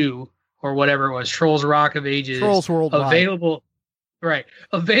 2 or whatever it was, Trolls Rock of Ages, Trolls Worldwide,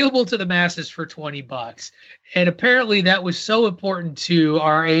 available to the masses for $20. And apparently that was so important to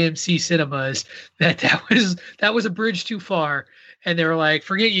our AMC cinemas that was a bridge too far. And they were like,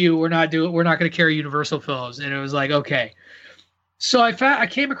 forget you, we're not going to carry Universal films. And it was like, okay. So I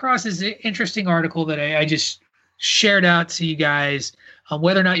came across this interesting article that I just shared out to you guys.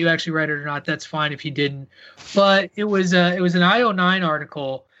 Whether or not you actually read it or not, that's fine if you didn't. But it was an IO9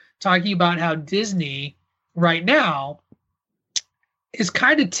 article talking about how Disney right now is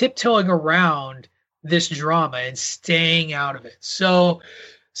kind of tiptoeing around this drama and staying out of it. So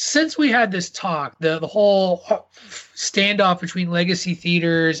since we had this talk, the whole standoff between legacy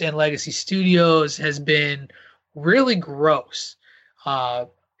theaters and legacy studios has been really gross.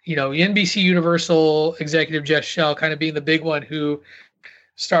 NBC Universal executive Jeff Shell kind of being the big one who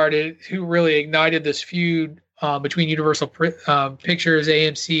really ignited this feud between Universal Pictures,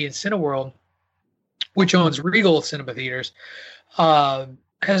 AMC, and Cineworld, which owns Regal Cinema Theaters,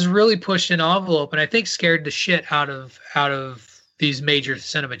 has really pushed an envelope and I think scared the shit out of these major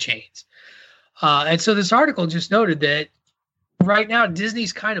cinema chains. And so this article just noted that right now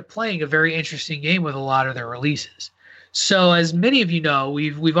Disney's kind of playing a very interesting game with a lot of their releases. So as many of you know,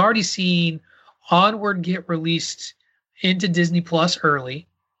 we've already seen Onward get released into Disney Plus early.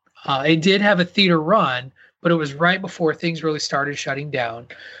 It did have a theater run, but it was right before things really started shutting down.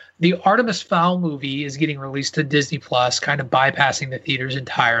 The Artemis Fowl movie is getting released to Disney Plus, kind of bypassing the theaters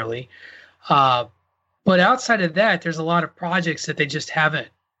entirely. But outside of that, there's a lot of projects that they just haven't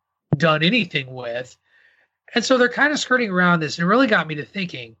done anything with. And so they're kind of skirting around this, and it really got me to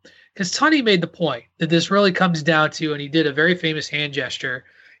thinking, because Tunney made the point that this really comes down to, and he did a very famous hand gesture,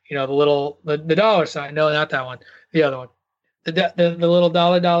 the dollar sign. No, not that one. The other one. The little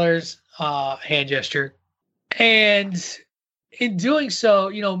dollars hand gesture. And in doing so,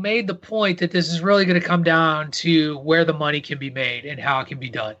 made the point that this is really going to come down to where the money can be made and how it can be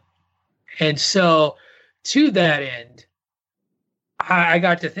done. And so to that end, I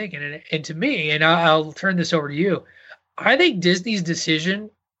got to thinking, and to me, and I'll turn this over to you, I think Disney's decision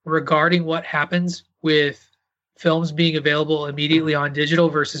regarding what happens with films being available immediately on digital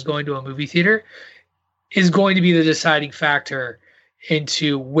versus going to a movie theater is going to be the deciding factor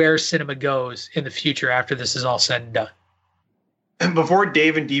into where cinema goes in the future after this is all said and done. And before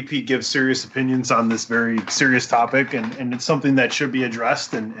Dave and DP give serious opinions on this very serious topic, and it's something that should be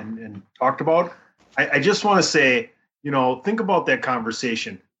addressed and talked about, I just want to say, think about that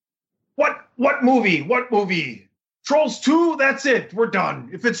conversation. What movie? Trolls 2, that's it. We're done.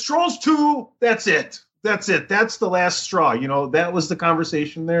 If it's Trolls 2, that's it. That's the last straw. That was the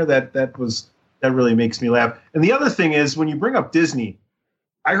conversation there. That really makes me laugh. And the other thing is, when you bring up Disney,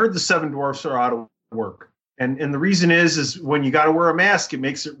 I heard the Seven Dwarfs are out of work. And the reason is when you got to wear a mask, it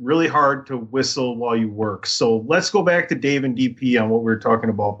makes it really hard to whistle while you work. So let's go back to Dave and DP on what we were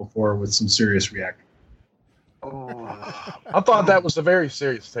talking about before with some serious reaction. I thought that was a very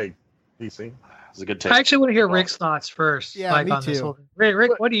serious take, DC. It's a good take. I actually want to hear Rick's thoughts first. Yeah, me on too. This whole thing.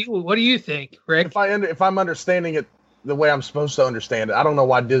 Rick, what do you think, Rick? If I'm understanding it the way I'm supposed to understand it, I don't know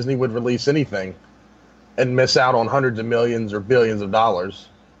why Disney would release anything and miss out on hundreds of millions or billions of dollars.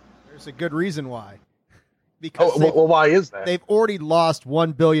 There's a good reason why. Because why is that? They've already lost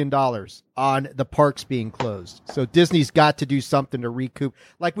 $1 billion on the parks being closed. So Disney's got to do something to recoup.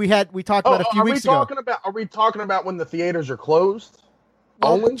 Like we talked about a few weeks ago. Are we talking about when the theaters are closed?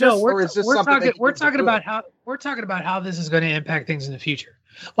 We're talking about how this is going to impact things in the future.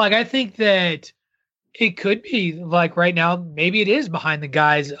 Like, I think that it could be like right now, maybe it is behind the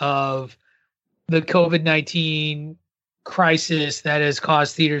guise of the COVID-19 crisis that has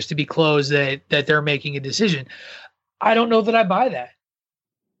caused theaters to be closed, that they're making a decision. I don't know that I buy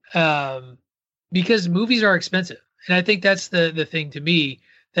that. Because movies are expensive. And I think that's the thing to me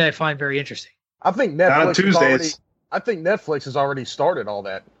that I find very interesting. I think Netflix has already started all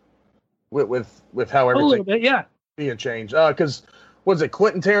that with how everything a little bit, yeah, being changed. Because was it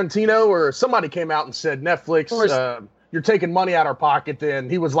Quentin Tarantino or somebody came out and said Netflix, you're taking money out of our pocket? Then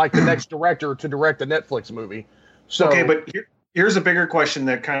he was like the next director to direct a Netflix movie. So, okay, but here's a bigger question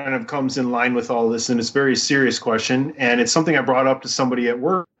that kind of comes in line with all this, and it's a very serious question, and it's something I brought up to somebody at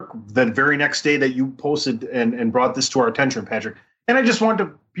work the very next day that you posted and brought this to our attention, Patrick. And I just want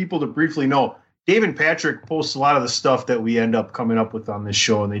people to briefly know, Dave and Patrick post a lot of the stuff that we end up coming up with on this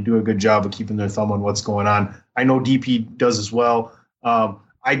show, and they do a good job of keeping their thumb on what's going on. I know DP does as well.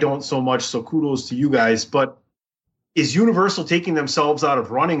 I don't so much, so kudos to you guys. But is Universal taking themselves out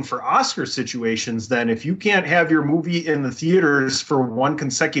of running for Oscar situations then? If you can't have your movie in the theaters for one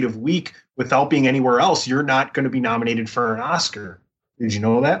consecutive week without being anywhere else, you're not going to be nominated for an Oscar. Did you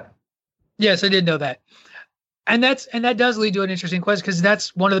know that? Yes, I did know that. And that does lead to an interesting question, because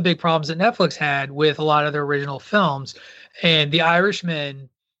that's one of the big problems that Netflix had with a lot of their original films. And The Irishman,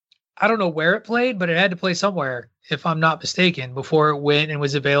 I don't know where it played, but it had to play somewhere, if I'm not mistaken, before it went and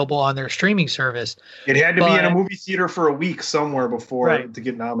was available on their streaming service. It had to be in a movie theater for a week somewhere before to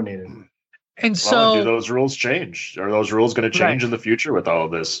get nominated. And so, do those rules change? Are those rules going to change in the future with all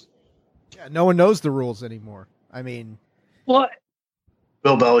of this? Yeah, no one knows the rules anymore. I mean, well,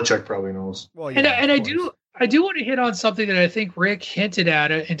 Bill Belichick probably knows. Well, yeah, and I do want to hit on something that I think Rick hinted at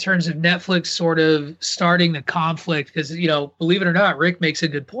in terms of Netflix sort of starting the conflict, because, believe it or not, Rick makes a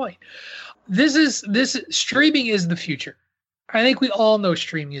good point. This streaming is the future. I think we all know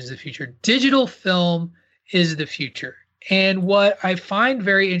streaming is the future. Digital film is the future. And what I find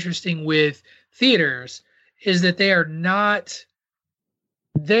very interesting with theaters is that they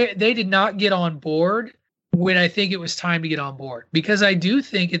did not get on board when I think it was time to get on board. Because I do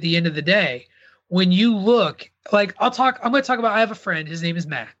think at the end of the day, when you look, like I'm going to talk about, I have a friend, his name is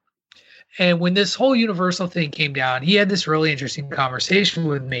Matt. And when this whole Universal thing came down, he had this really interesting conversation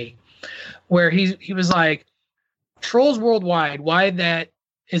with me where he was like, Trolls Worldwide, why that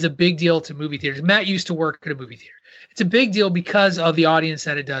is a big deal to movie theaters. Matt used to work at a movie theater. It's a big deal because of the audience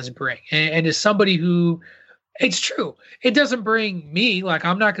that it does bring. And as somebody who, it's true, it doesn't bring me, like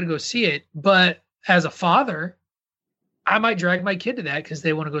I'm not going to go see it, but as a father, I might drag my kid to that because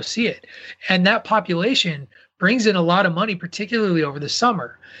they want to go see it. And that population brings in a lot of money, particularly over the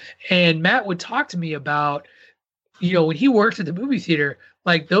summer. And Matt would talk to me about, when he worked at the movie theater,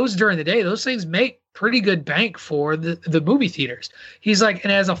 like those during the day, those things make pretty good bank for the movie theaters. He's like,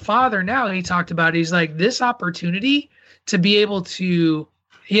 and as a father now, he talked about, he's like, this opportunity to be able to,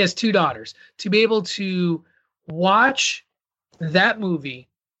 he has 2 daughters, to be able to watch that movie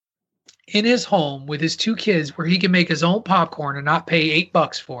in his home with his 2 kids, where he can make his own popcorn and not pay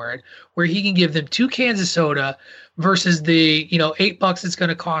 $8 for it, where he can give them 2 cans of soda versus the, $8 it's going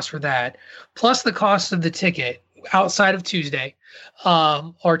to cost for that, plus the cost of the ticket outside of Tuesday,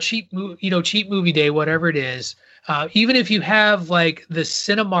 or cheap movie day, whatever it is. Even if you have like the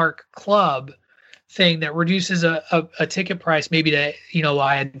Cinemark Club thing that reduces a ticket price maybe to,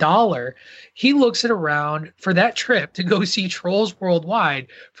 by $1, he looks at around for that trip to go see Trolls Worldwide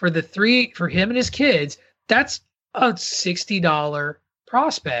for him and his kids. That's a $60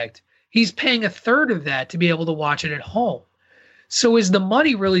 prospect. He's paying a third of that to be able to watch it at home. So is the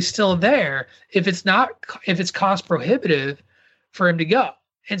money really still there if it's cost prohibitive for him to go?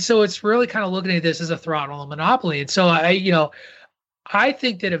 And so it's really kind of looking at this as a throttle and monopoly. And so I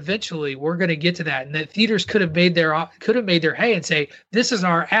think that eventually we're going to get to that, and that theaters could have made their hay and say, this is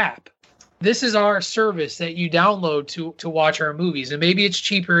our app. This is our service that you download to watch our movies. And maybe it's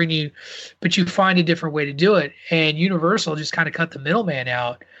cheaper but you find a different way to do it. And Universal just kind of cut the middleman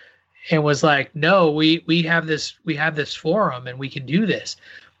out and was like, no, we have this forum and we can do this.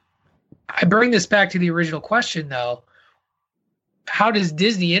 I bring this back to the original question though. How does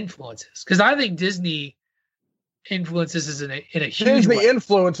Disney influence this? Because I think Disney influences is in a huge Disney way.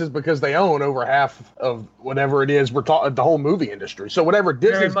 Influences because they own over half of whatever it is we're talking, the whole movie industry. So whatever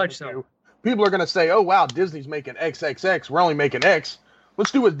Disney's going to do, people are going to say, oh, wow, Disney's making XXX. We're only making X.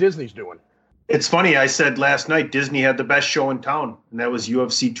 Let's do what Disney's doing. It's funny. I said last night Disney had the best show in town, and that was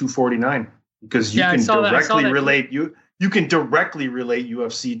UFC 249 because you can directly relate you can directly relate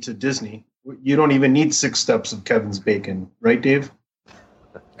UFC to Disney. You don't even need 6 steps of Kevin's bacon, right, Dave?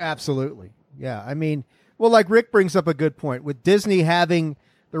 Absolutely. Yeah. I mean, well, like Rick brings up a good point with Disney having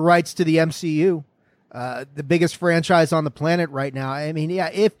the rights to the MCU, the biggest franchise on the planet right now. I mean, yeah,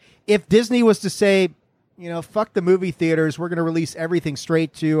 if Disney was to say, fuck the movie theaters, we're going to release everything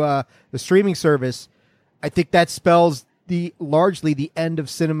straight to the streaming service, I think that spells largely the end of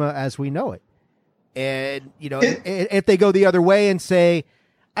cinema as we know it. And, if they go the other way and say,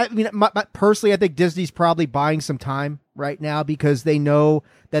 I mean, personally, I think Disney's probably buying some time right now because they know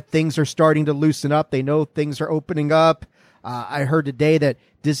that things are starting to loosen up. They know things are opening up. I heard today that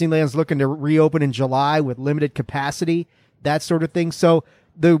Disneyland's looking to reopen in July with limited capacity, that sort of thing. So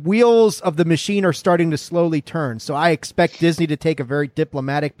the wheels of the machine are starting to slowly turn. So I expect Disney to take a very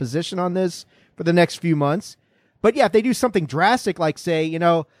diplomatic position on this for the next few months. But yeah, if they do something drastic, like say,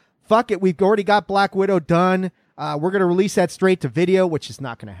 fuck it, we've already got Black Widow done. We're going to release that straight to video, which is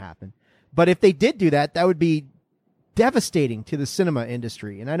not going to happen. But if they did do that, that would be devastating to the cinema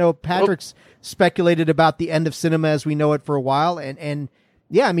industry. And I know Patrick's speculated about the end of cinema as we know it for a while. And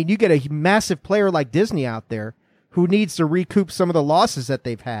yeah, I mean, you get a massive player like Disney out there who needs to recoup some of the losses that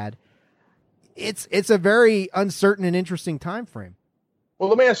they've had. It's a very uncertain and interesting time frame. Well,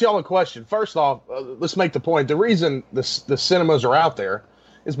 let me ask y'all a question. First off, let's make the point. The reason the cinemas are out there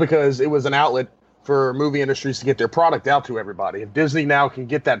is because it was an outlet for movie industries to get their product out to everybody. If Disney now can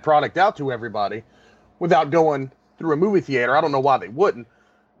get that product out to everybody without going through a movie theater, I don't know why they wouldn't.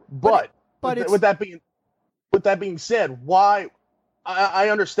 But with that being said, why? I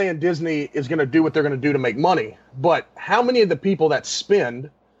understand Disney is going to do what they're going to do to make money, but how many of the people that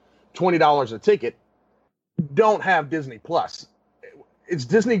spend $20 a ticket don't have Disney Plus? Is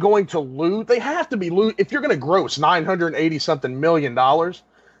Disney going to lose? They have to be lose. If you're going to gross $980-something million, are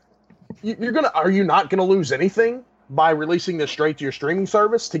you not going to lose anything by releasing this straight to your streaming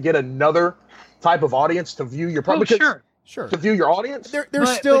service to get another type of audience to view your product? Sure. To view your audience?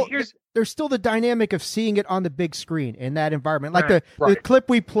 There's still the dynamic of seeing it on the big screen in that environment. Like the clip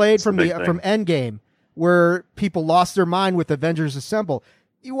we played from Endgame where people lost their mind with Avengers Assemble.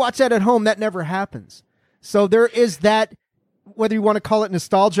 You watch that at home, that never happens. So there is that, whether you want to call it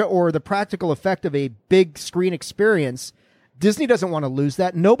nostalgia or the practical effect of a big screen experience, Disney doesn't want to lose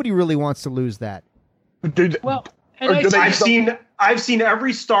that. Nobody really wants to lose that. Dude, well, I've seen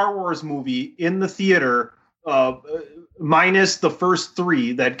every Star Wars movie in the theater, minus the first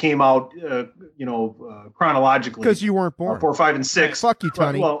 3 that came out, chronologically. Because you weren't born. 4, 5, and 6. Fuck you,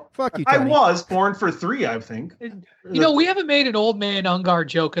 Tony. Fuck you, Tony. I was born for 3, I think. We haven't made an old man Ungar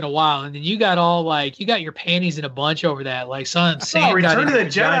joke in a while, and then you got all you got your panties in a bunch over that. Like Sam Return of the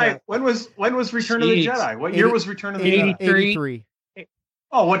Jedi. When was Return of the Jedi? What year was Return of the Jedi? 83.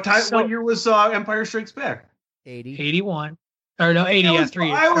 Oh, what time? What year was Empire Strikes Back? 81. Or no, 80.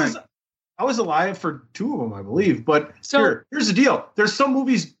 I was alive for 2 of them, I believe. But here's the deal. There's some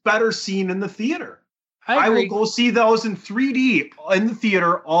movies better seen in the theater. I will go see those in 3D in the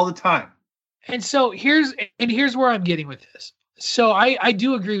theater all the time. And so here's where I'm getting with this. So I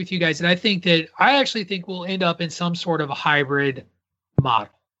do agree with you guys, and I actually think we'll end up in some sort of a hybrid model,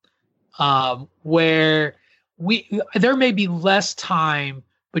 where there may be less time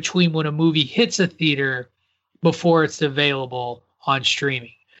between when a movie hits a theater before it's available on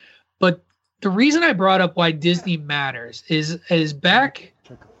streaming. But the reason I brought up why Disney matters is back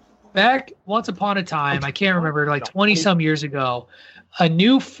once upon a time, I can't remember, like 20 some years ago, a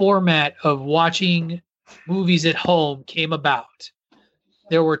new format of watching movies at home came about.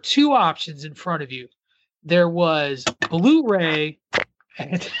 There were 2 options in front of you. There was Blu-ray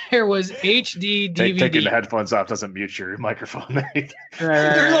and there was HD DVD. Taking the headphones off doesn't mute your microphone. There's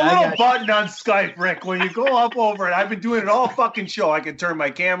a little button on Skype, Rick, when you go up over it. I've been doing it all fucking show. I can turn my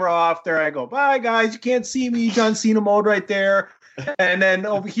camera off there. I go, bye, guys. You can't see me. John Cena mode right there. And then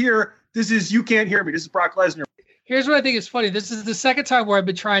over here, this is you can't hear me. This is Brock Lesnar. Here's what I think is funny. This is the second time where I've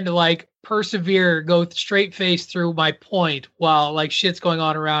been trying to persevere, go straight face through my point while shit's going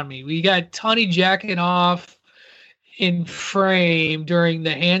on around me. We got Tony jacking off in frame during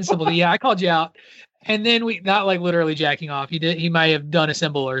the hand symbol. Yeah, I called you out. And then we not literally jacking off. He might have done a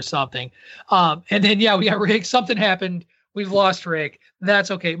symbol or something. And then we got Rick. Something happened. We've lost Rick.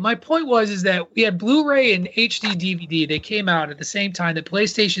 That's okay. My point was that we had Blu-ray and HD DVD. They came out at the same time that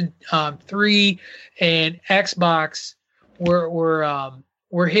PlayStation 3 and Xbox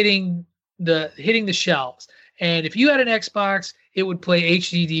were hitting the shelves. And if you had an Xbox, it would play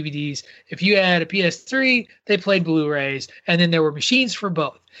HD DVDs. If you had a PS3, they played Blu-rays, and then there were machines for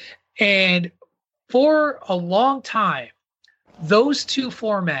both. And for a long time, those two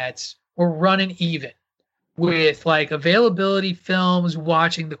formats were running even with like availability films,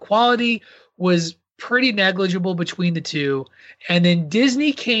 watching. The quality was pretty negligible between the two. And then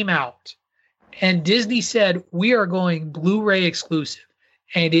Disney came out and Disney said, we are going Blu-ray exclusive.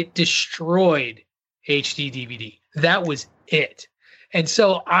 And it destroyed HD DVD. That was it. And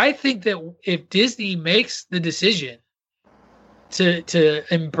so I think that if Disney makes the decision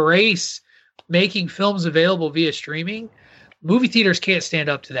to embrace making films available via streaming, movie theaters can't stand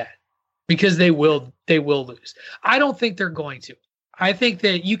up to that because they will lose. I don't think they're going to. I think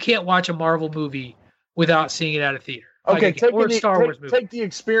that you can't watch a Marvel movie without seeing it at a theater. Okay, take the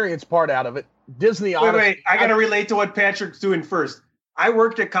experience part out of it. Disney. Wait, I got to relate to what Patrick's doing first. I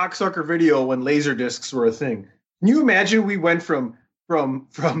worked at Cocksucker Video when laser discs were a thing. Can you imagine we went from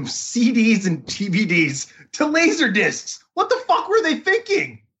CDs and DVDs to laser discs? What the fuck were they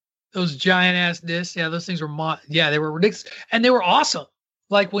thinking? Those giant ass discs, yeah, those things were they were ridiculous, and they were awesome.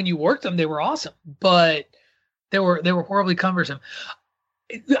 Like when you worked them, they were awesome, but they were horribly cumbersome.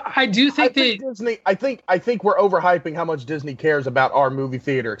 I do think Disney. I think we're overhyping how much Disney cares about our movie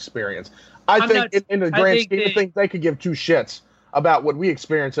theater experience. I think in the grand scheme of things, they could give two shits about what we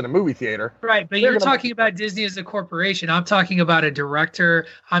experience in a movie theater. Right, but you're talking about Disney as a corporation. I'm talking about a director.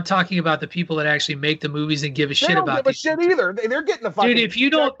 I'm talking about the people that actually make the movies and give a shit about these. They don't give a shit either. They're getting the fucking. Dude, if you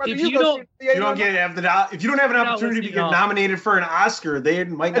don't have an opportunity to get nominated for an Oscar, they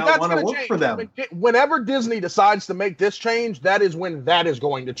might not want to work for them. Whenever Disney decides to make this change, that is when that is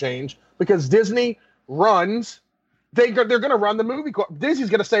going to change, because Disney runs. They're going to run the movie. Disney's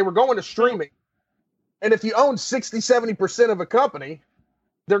going to say we're going to streaming. And if you own 60-70% of a company,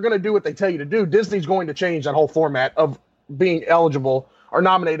 they're going to do what they tell you to do. Disney's going to change that whole format of being eligible or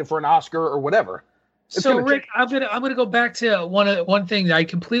nominated for an Oscar or whatever. So, Rick, I'm gonna go back to one thing that I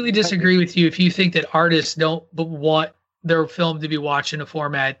completely disagree with you. If you think that artists don't want their film to be watched in a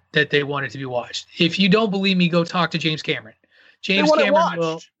format that they want it to be watched, if you don't believe me, go talk to James Cameron. They want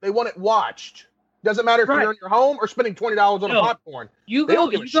it watched. Doesn't matter if you're in your home or spending $20 on a popcorn. You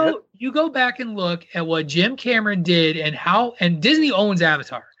go back and look at what Jim Cameron did and Disney owns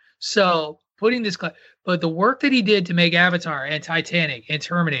Avatar. So but the work that he did to make Avatar and Titanic and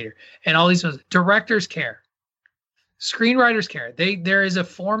Terminator and all these ones, directors care, screenwriters care. There is a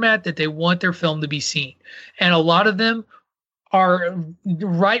format that they want their film to be seen, and a lot of them are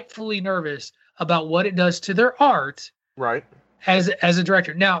rightfully nervous about what it does to their art. Right. As a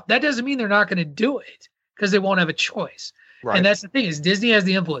director. Now, that doesn't mean they're not going to do it because they won't have a choice. Right. And that's the thing, is Disney has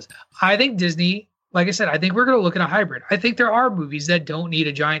the influence. I think Disney, like I said, I think we're going to look at a hybrid. I think there are movies that don't need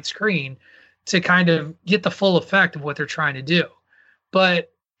a giant screen to kind of get the full effect of what they're trying to do.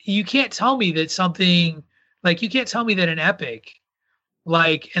 But you can't tell me that an epic,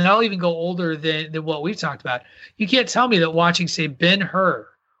 like, and I'll even go older than what we've talked about. You can't tell me that watching, say, Ben-Hur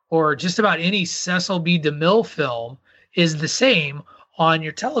or just about any Cecil B. DeMille film is the same on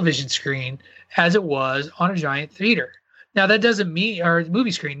your television screen as it was on a giant theater. Now, that doesn't mean, or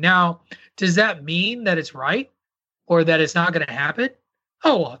movie screen. Now, does that mean that it's right or that it's not going to happen?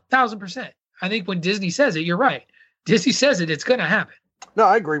 Oh, 1,000%. I think when Disney says it, you're right. Disney says it, it's going to happen. No,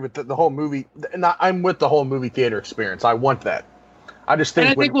 I agree with the whole movie. And I'm with the whole movie theater experience. I want that. I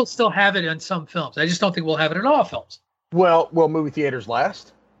think we'll still have it in some films. I just don't think we'll have it in all films. Well, will movie theaters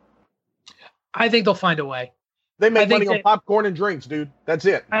last? I think they'll find a way. They make money on popcorn and drinks, dude. That's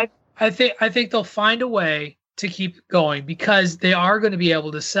it. I think they'll find a way to keep going because they are going to be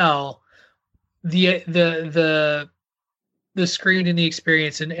able to sell the screen and the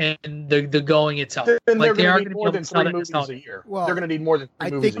experience and the going itself. And like they are going to need more than 3 movies a year. Well, they're going to need more than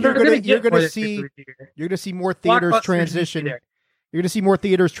 3 movies a year. You're going to see more theaters transition. You're going to see more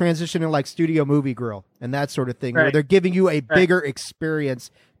theaters transition in like Studio Movie Grill and that sort of thing, where they're giving you a bigger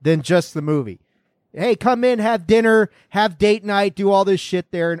experience than just the movie. Hey, come in, have dinner, have date night, do all this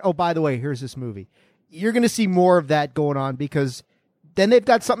shit there. And, oh, by the way, here's this movie. You're going to see more of that going on because then they've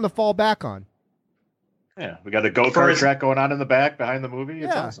got something to fall back on. Yeah, we got a go-kart track going on in the back behind the movie.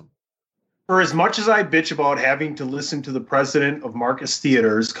 It's awesome. For as much as I bitch about having to listen to the president of Marcus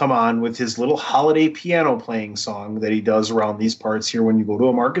Theaters come on with his little holiday piano playing song that he does around these parts here when you go to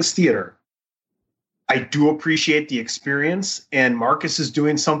a Marcus Theater, I do appreciate the experience, and Marcus is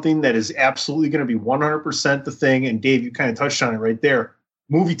doing something that is absolutely going to be 100% the thing. And Dave, you kind of touched on it right there.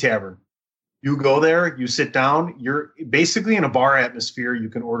 Movie Tavern. You go there, you sit down, you're basically in a bar atmosphere. You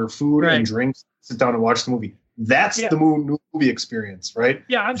can order food and drinks, sit down and watch the movie. That's the movie experience, right?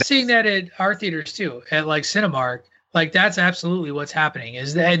 Yeah, I'm seeing that at our theaters too, at like Cinemark. Like that's absolutely what's happening.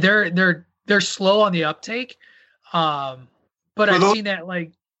 Is that they're slow on the uptake. But I've seen that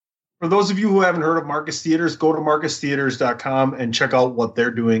like. For those of you who haven't heard of Marcus Theaters, go to marcustheaters.com and check out what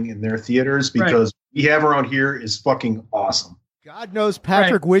they're doing in their theaters, because what we have around here is fucking awesome. God knows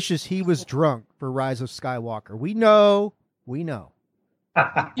Patrick wishes he was drunk for Rise of Skywalker. We know.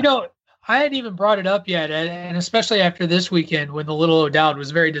 You know, I hadn't even brought it up yet, and especially after this weekend when the Little O'Dowd was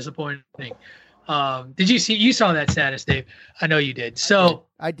very disappointing. You saw that status, Dave? I know you did. So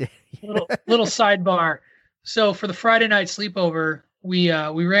I did. little sidebar. So for the Friday night sleepover, we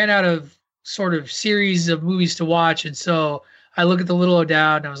ran out of sort of series of movies to watch, and so I look at the Little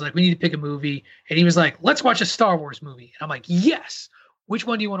O'Dowd and I was like, we need to pick a movie. And he was like, let's watch a Star Wars movie. And I'm like, yes. Which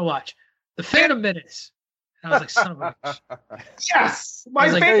one do you want to watch? The Phantom Menace. And I was like, son of a bitch. Yes, my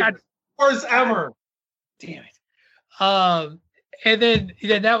favorite Star Wars ever. Damn it. And then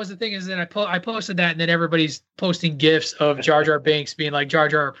that was the thing, is then I posted that, and then everybody's posting GIFs of Jar Jar Binks being like, Jar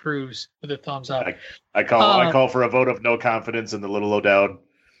Jar approves with a thumbs up. I call for a vote of no confidence in the Little O'Dowd.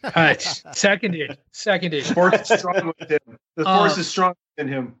 Seconded. The Force is strong with him. The Force is strong in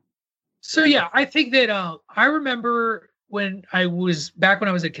him. So yeah, I think that I remember when I was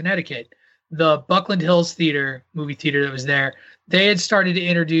at Connecticut, the Buckland Hills movie theater that was there, they had started to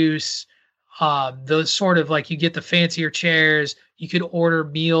introduce the sort of like, you get the fancier chairs, you could order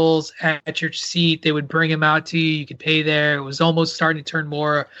meals at your seat, they would bring them out to you, you could pay there. It was almost starting to turn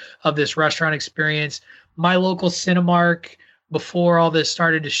more of this restaurant experience. My local Cinemark, before all this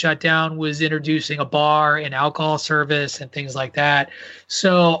started to shut down, was introducing a bar and alcohol service and things like that.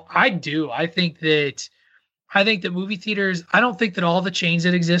 So I think that movie theaters, I don't think that all the chains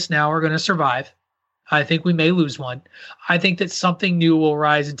that exist now are going to survive. I think we may lose one. I think that something new will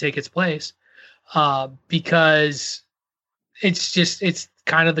rise and take its place, because it's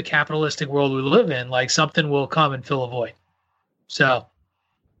kind of the capitalistic world we live in. Like, something will come and fill a void. So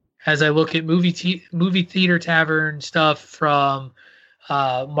as I look at movie theater tavern stuff from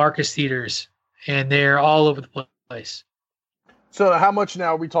Marcus Theaters, and they're all over the place. So how much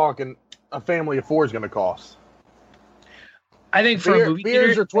now are we talking a family of four is going to cost? I think for a movie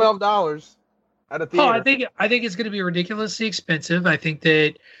beers theater, are $12 at a theater. Oh, I think it's going to be ridiculously expensive. I think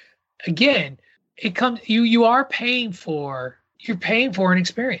that, again, it comes, you are paying for an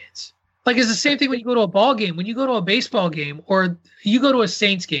experience. Like, it's the same thing when you go to a ball game, when you go to a baseball game, or you go to a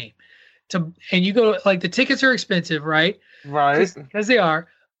Saints game, and you go to, like, the tickets are expensive, right? Right. Because they are.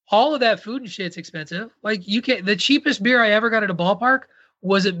 All of that food and shit's expensive. Like, the cheapest beer I ever got at a ballpark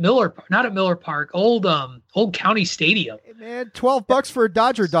was at not at Miller Park, old County Stadium. Hey man, $12 for a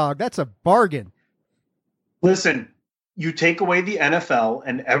Dodger dog. That's a bargain. Listen, you take away the NFL,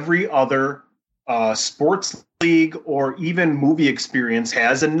 and every other sports league or even movie experience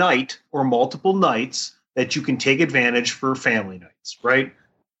has a night or multiple nights that you can take advantage for family nights, right?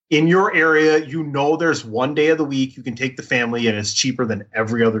 In your area, there's one day of the week you can take the family, and it's cheaper than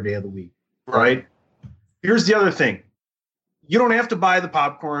every other day of the week, right? Here's the other thing. You don't have to buy the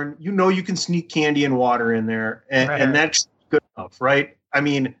popcorn. You can sneak candy and water in there, and that's good enough, right? I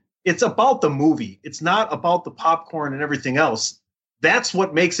mean, it's about the movie. It's not about the popcorn and everything else. That's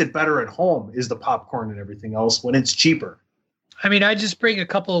what makes it better at home, is the popcorn and everything else when it's cheaper. I mean, I just bring a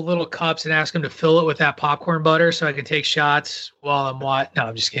couple of little cups and ask them to fill it with that popcorn butter so I can take shots while I'm watching. No,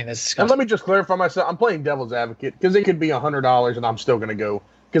 I'm just kidding. That's disgusting. And let me just clarify myself. I'm playing devil's advocate, because it could be $100 and I'm still going to go,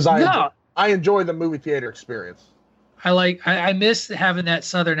 because I enjoy the movie theater experience. I miss having that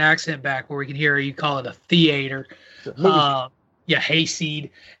Southern accent back where we can hear you call it a theater.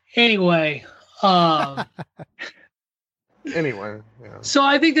 Hayseed. Anyway. Anyway. Yeah. So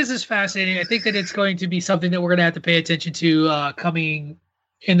I think this is fascinating. I think that it's going to be something that we're going to have to pay attention to coming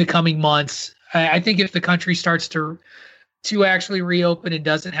in the coming months. I think if the country starts to actually reopen and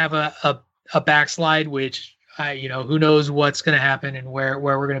doesn't have a backslide, which who knows what's going to happen and where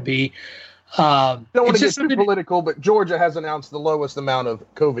we're going to be. Don't want to get too political, but Georgia has announced the lowest amount of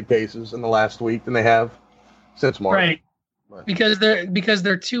COVID cases in the last week than they have since March. Right. Because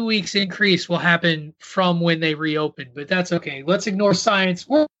their 2 weeks increase will happen from when they reopen, but that's okay. Let's ignore science.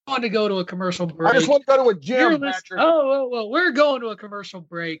 We're going to go to a commercial break. I just want to go to a gym, Patrick. We're going to a commercial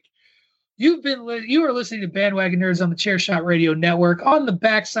break. You are listening to Bandwagon Nerds on the Chairshot Radio Network. On the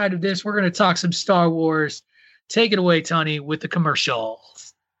backside of this, we're going to talk some Star Wars. Take it away, Tony, with the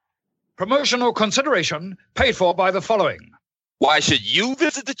commercials. Promotional consideration paid for by the following. Why should you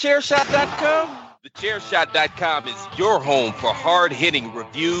visit thechairshot.com? Thechairshot.com is your home for hard-hitting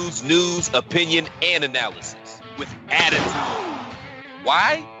reviews, news, opinion, and analysis with attitude.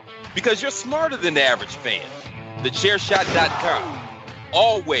 Why? Because you're smarter than the average fan. Thechairshot.com.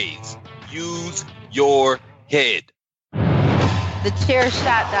 Always use your head.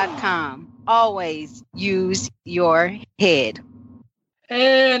 TheChairShot.com. Always use your head.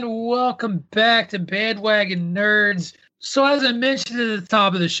 And welcome back to Bandwagon Nerds. So as I mentioned at the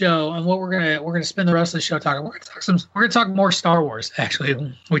top of the show, and what we're gonna spend the rest of the show talking, we're gonna talk more Star Wars.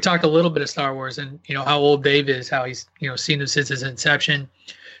 Actually, we talked a little bit of Star Wars, and how old Dave is, how he's seen them since his inception.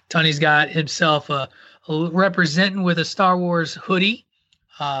 Tony's got himself a representing with a Star Wars hoodie.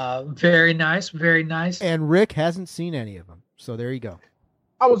 Very nice, very nice. And Rick hasn't seen any of them, so there you go.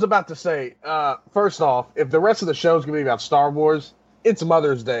 I was about to say, first off, if the rest of the show is going to be about Star Wars, it's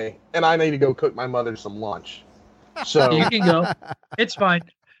Mother's Day, and I need to go cook my mother some lunch. So you can go. It's fine.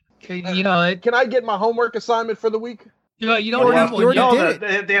 Can I get my homework assignment for the week? You don't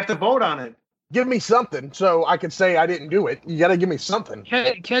they have to vote on it. Give me something so I can say I didn't do it. You got to give me something.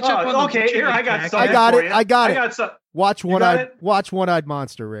 Catch up on okay, here I got something. I got it. Watch Watch One-Eyed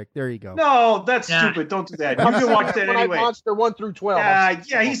Monster, Rick. There you go. No, that's stupid. Don't do that. You can watch that anyway. Monster 1 through 12.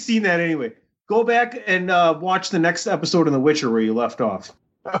 Yeah, he's seen that anyway. Go back and watch the next episode of The Witcher where you left off.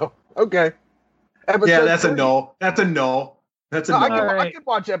 Oh, okay. That's 3? A no. That's a no. That's a no. I can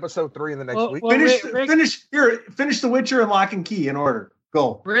watch episode 3 in the next week. Finish The Witcher and Lock and Key in order.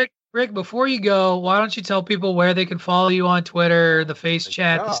 Go. Rick, before you go, why don't you tell people where they can follow you on Twitter, the Face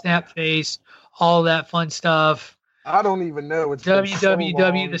Chat, the Snap Face, all that fun stuff? I don't even know. It's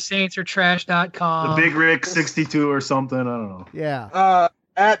www.thesaintsaretrash.com. The Big Rick 62 or something. I don't know. Yeah.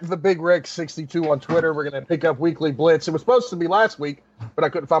 At the Big Rick 62 on Twitter, we're going to pick up Weekly Blitz. It was supposed to be last week, but I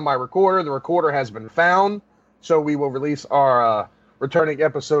couldn't find my recorder. The recorder has been found, so we will release our returning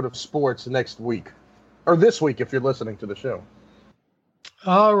episode of sports next week, or this week if you're listening to the show.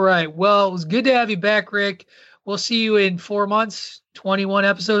 All right. Well, it was good to have you back, Rick. We'll see you in 4 months, 21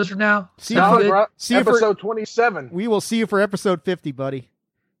 episodes from now. See you episode 27. We will see you for episode 50, buddy.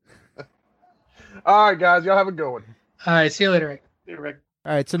 All right, guys. Y'all have a good one. All right. See you later, Rick. See you, Rick.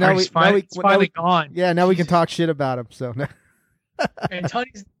 All right. So now he's finally gone. Yeah. Now we can talk shit about him. So. And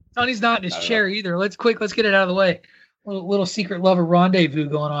Tony's not in his chair either. Let's get it out of the way. Little secret lover rendezvous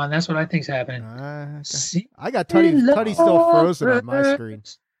going on. That's what I think's happening. I got Tony still frozen on my screen.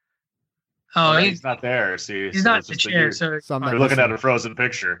 Oh, he's not there. See, he's not in the chair. So you're looking at a frozen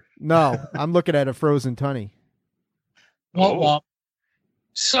picture. No, I'm looking at a frozen Tony. Womp.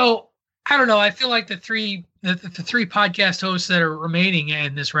 So I don't know. I feel like the three podcast hosts that are remaining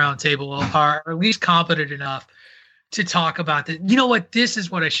in this roundtable are at least competent enough to talk about that. You know what? This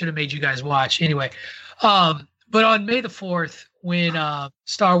is what I should have made you guys watch anyway. But on May the 4th, when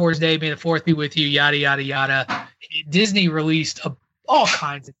Star Wars Day, May the 4th be with you, yada, yada, yada, Disney released all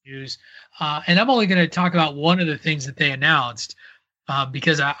kinds of news. And I'm only going to talk about one of the things that they announced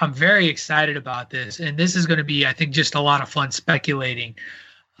because I'm very excited about this. And this is going to be, I think, just a lot of fun speculating.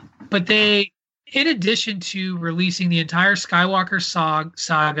 But they, in addition to releasing the entire Skywalker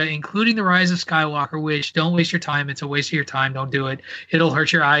saga, including The Rise of Skywalker, which don't waste your time. It's a waste of your time. Don't do it. It'll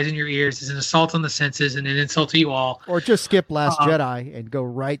hurt your eyes and your ears. It's an assault on the senses and an insult to you all. Or just skip Last Jedi and go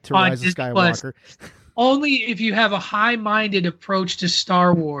right to Rise of Skywalker. Only if you have a high-minded approach to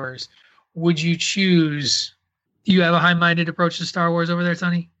Star Wars would you choose. You have a high-minded approach to Star Wars over there,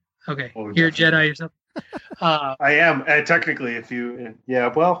 Sonny? Okay. You're a Jedi yourself? I am. Technically, if you... Yeah,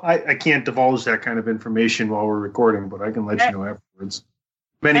 well, I can't divulge that kind of information while we're recording, but I can let you know afterwards.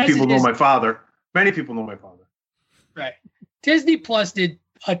 Many people know my father. Right. Disney Plus did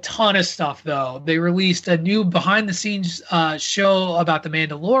a ton of stuff, though. They released a new behind-the-scenes show about The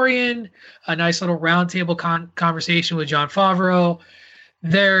Mandalorian, a nice little roundtable conversation with Jon Favreau.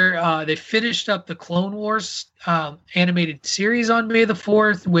 They finished up the Clone Wars animated series on May the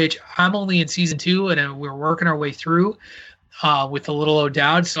 4th, which I'm only in season 2, and we're working our way through with a little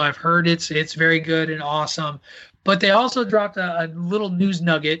O'Dowd. So I've heard it's very good and awesome. But they also dropped a little news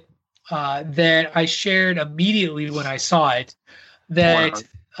nugget that I shared immediately when I saw it. That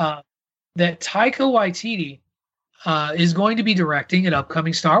Taika Waititi is going to be directing an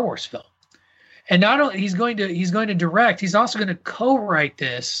upcoming Star Wars film. And not only he's going to direct, he's also going to co-write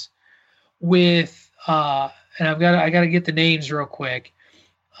this with and I got to get the names real quick.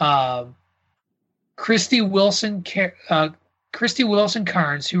 Christy Wilson Cairns,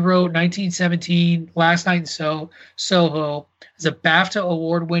 who wrote 1917, Last Night in Soho, is a BAFTA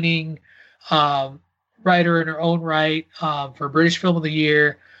award-winning writer in her own right for British Film of the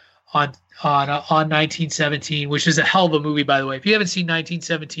Year on 1917, which is a hell of a movie, by the way. If you haven't seen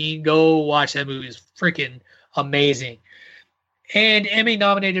 1917, go watch that movie. It's freaking amazing. And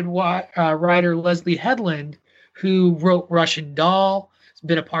Emmy-nominated writer Leslie Headland, who wrote Russian Doll, has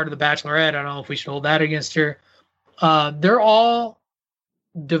been a part of The Bachelorette. I don't know if we should hold that against her. They're all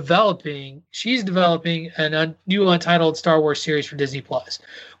she's developing a new untitled Star Wars series for Disney Plus.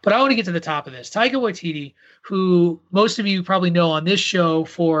 But I want to get to the top of this. Taika Waititi, who most of you probably know on this show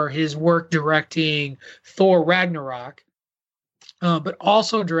for his work directing Thor Ragnarok, but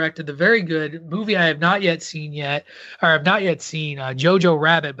also directed the very good movie I have not yet seen, Jojo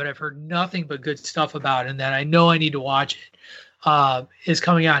Rabbit, but I've heard nothing but good stuff about it, and that I know I need to watch it, is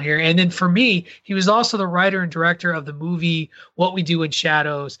coming out here. And then for me, he was also the writer and director of the movie What We Do in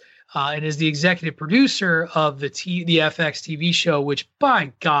Shadows, and is the executive producer of the FX TV show, which,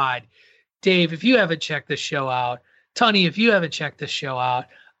 by God, Dave, if you haven't checked this show out, Tony, if you haven't checked this show out,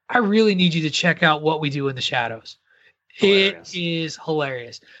 I really need you to check out What We Do in the Shadows. Hilarious. It is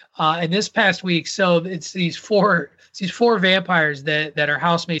hilarious. And this past week, so it's these four vampires that are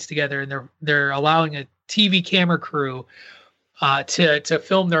housemates together, and they're allowing a TV camera crew to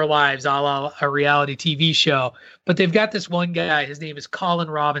film their lives a la a reality TV show. But they've got this one guy, his name is Colin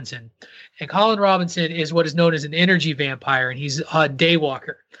Robinson. And Colin Robinson is what is known as an energy vampire, and he's a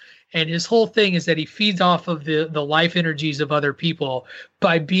daywalker. And his whole thing is that he feeds off of the life energies of other people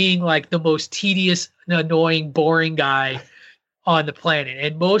by being like the most tedious, annoying, boring guy on the planet.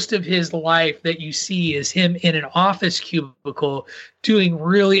 And most of his life that you see is him in an office cubicle doing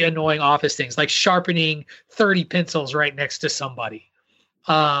really annoying office things, like sharpening 30 pencils right next to somebody.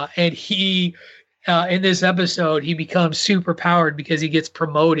 And he, in this episode, he becomes super powered because he gets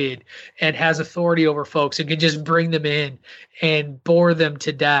promoted and has authority over folks and can just bring them in and bore them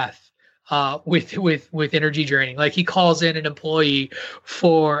to death with energy draining. Like, he calls in an employee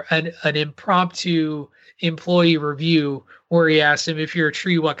for an impromptu employee review where he asks him, if you're a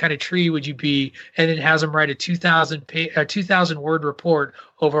tree, what kind of tree would you be? And then has him write a 2,000 word report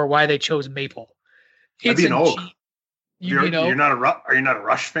over why they chose maple. That'd be an oak. You're not are you not a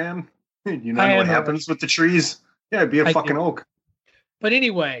Rush fan? You know what happens with the trees? Yeah, it'd be a fucking oak. But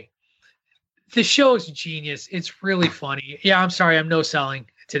anyway, the show is genius. It's really funny. Yeah, I'm sorry, I'm no selling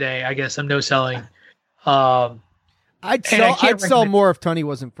today. I guess I'm no selling. I'd sell more if Tony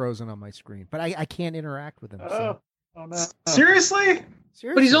wasn't frozen on my screen, but I can't interact with him. So. Oh no! Seriously?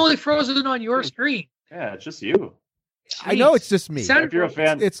 But he's only frozen on your screen. Yeah, it's just you. Jeez. I know it's just me. If you're a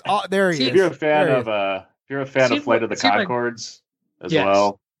fan, it's there he is. If you're a fan of Flight of the Conchords as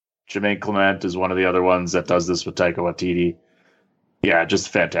well, Jermaine Clement is one of the other ones that does this with Taika Waititi. Yeah, just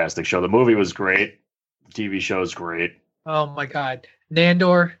a fantastic show. The movie was great. The TV show is great. Oh my God,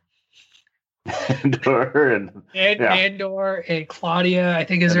 Nandor. Nandor and Claudia, I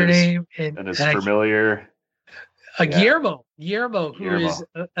think is her name, and it's familiar. Guillermo, who is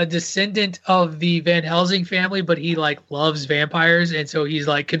a descendant of the Van Helsing family, but he loves vampires, and so he's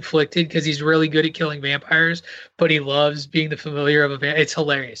conflicted because he's really good at killing vampires, but he loves being the familiar of a vampire. It's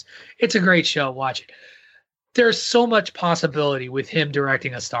hilarious. It's a great show. Watch it. There's so much possibility with him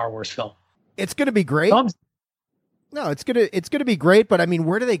directing a Star Wars film. It's going to be great. No, it's gonna be great. But I mean,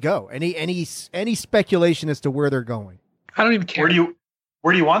 where do they go? Any speculation as to where they're going? I don't even care.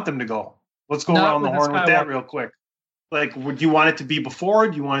 Where do you want them to go? Let's go around the horn with that real quick. Would you want it to be before?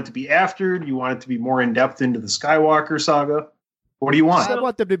 Do you want it to be after? Do you want it to be more in depth into the Skywalker saga? What do you want? I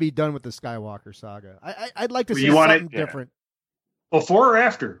want them to be done with the Skywalker saga. I'd like to see something different. Before or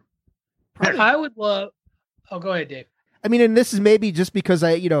after? I would love. Oh, go ahead, Dave. I mean, and this is maybe just because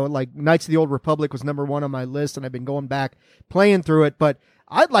Knights of the Old Republic was #1 on my list, and I've been going back playing through it. But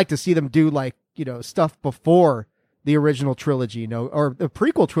I'd like to see them do stuff before the original trilogy, or the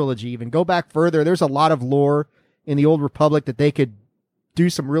prequel trilogy. Even go back further. There's a lot of lore in the Old Republic that they could do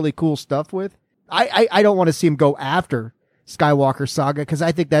some really cool stuff with. I don't want to see them go after Skywalker Saga because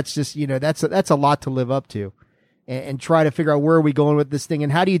I think that's just that's a lot to live up to, and try to figure out where are we going with this thing,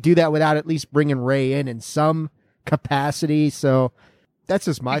 and how do you do that without at least bringing Rey in some capacity. So that's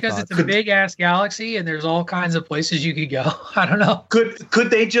just my thoughts. Because it's a big ass galaxy and there's all kinds of places you could go. I don't know.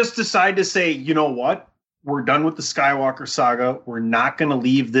 Could they just decide to say, you know what? We're done with the Skywalker saga. We're not going to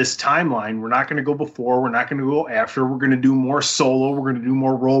leave this timeline. We're not going to go before. We're not going to go after. We're going to do more Solo. We're going to do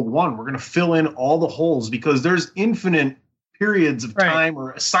more Rogue One. We're going to fill in all the holes because there's infinite periods of time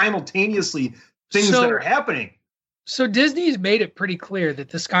or simultaneously things that are happening. So Disney's made it pretty clear that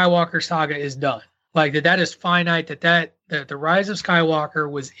the Skywalker saga is done. That is finite, that the Rise of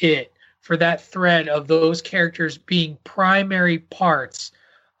Skywalker was it for that thread of those characters being primary parts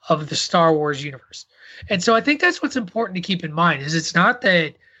of the Star Wars universe. And so I think that's what's important to keep in mind is it's not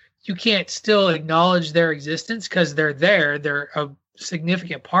that you can't still acknowledge their existence because they're there. They're a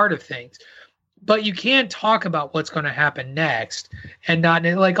significant part of things. But you can talk about what's going to happen next and not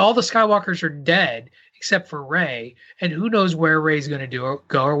all the Skywalkers are dead except for Rey, and who knows where Rey's going to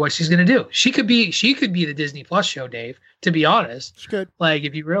go or what she's going to do. She could be the Disney Plus show, Dave, to be honest. She could. Like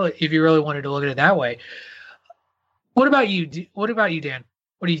if you really wanted to look at it that way. What about you? Dan?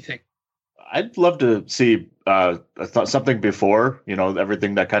 What do you think? I'd love to see something before,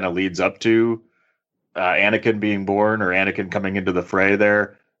 everything that kind of leads up to Anakin being born or Anakin coming into the fray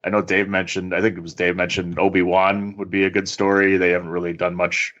there. I know Dave mentioned Obi-Wan would be a good story. They haven't really done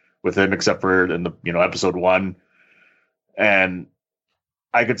much with him except for in the, episode 1. And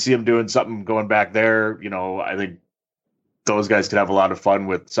I could see him doing something going back there. I think those guys could have a lot of fun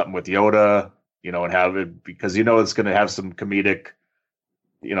with something with Yoda, and have it because, it's going to have some comedic,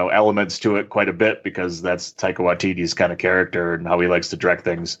 elements to it quite a bit because that's Taika Waititi's kind of character and how he likes to direct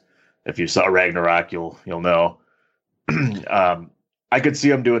things. If you saw Ragnarok, you'll know. I could see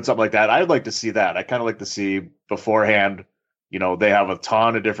him doing something like that. I'd like to see that. I kind of like to see beforehand, they have a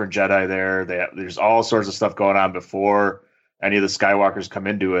ton of different Jedi there. There's all sorts of stuff going on before any of the Skywalkers come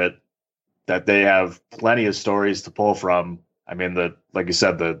into it, that they have plenty of stories to pull from. I mean, like you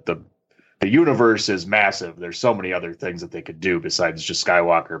said, the universe is massive. There's so many other things that they could do besides just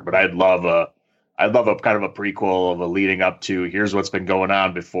Skywalker. But I'd love a kind of a prequel of a leading up to here's what's been going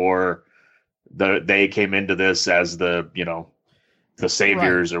on before they came into this as the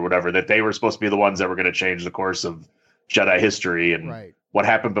saviors or whatever, that they were supposed to be the ones that were going to change the course of Jedi history and what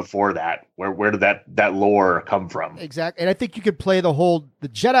happened before that. Where did that lore come from? Exactly. And I think you could play the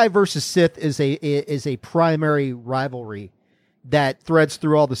Jedi versus Sith is a primary rivalry that threads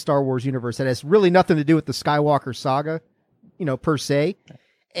through all the Star Wars universe that has really nothing to do with the Skywalker saga, per se.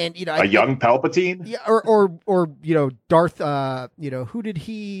 And young Palpatine, yeah, or Darth, who did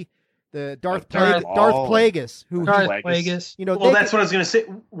he? The Darth Plagueis, Plagueis. Well, that's what I was going to say.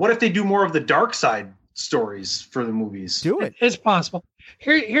 What if they do more of the dark side stories for the movies? Do it. It's possible.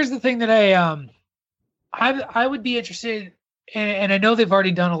 Here's the thing that I would be interested, and I know they've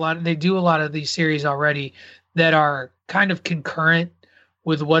already done a lot. They do a lot of these series already that are kind of concurrent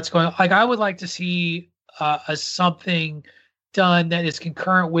with what's going on. Like I would like to see something done that is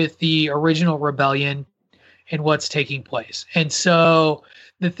concurrent with the original Rebellion and what's taking place. And so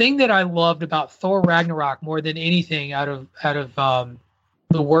the thing that I loved about Thor Ragnarok more than anything out of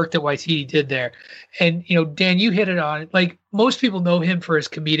the work that Waititi did there, and Dan, you hit it on. Like most people know him for his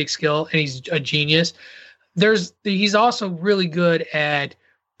comedic skill, and he's a genius. He's also really good at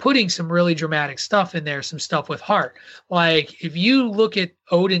putting some really dramatic stuff in there, some stuff with heart. Like if you look at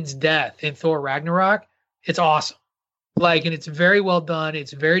Odin's death in Thor Ragnarok, it's awesome. Like, and it's very well done.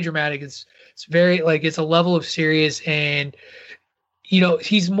 It's very dramatic. It's very it's a level of serious, and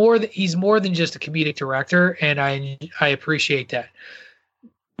he's more than just a comedic director, and I appreciate that.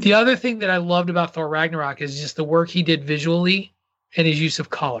 The other thing that I loved about Thor Ragnarok is just the work he did visually and his use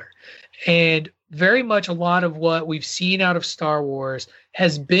of color. And very much a lot of what we've seen out of Star Wars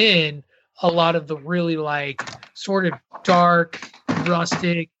has been a lot of the really sort of dark,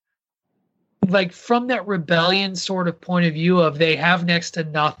 rustic, from that rebellion sort of point of view of they have next to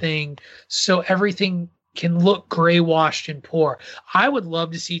nothing, so everything can look gray washed and poor. I would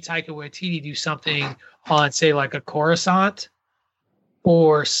love to see Taika Waititi do something on, say, like a Coruscant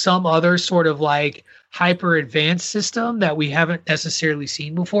or some other sort of hyper advanced system that we haven't necessarily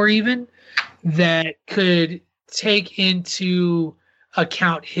seen before, even that could take into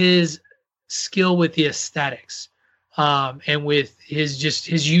account his skill with the aesthetics, and with his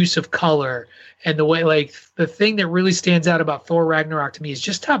use of color and the way, the thing that really stands out about Thor Ragnarok to me is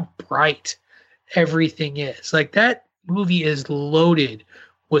just how bright everything is. That movie is loaded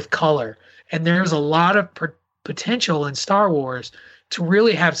with color, and there's a lot of potential in Star Wars to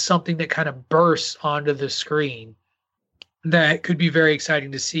really have something that kind of bursts onto the screen that could be very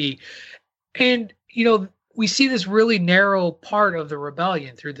exciting to see. And we see this really narrow part of the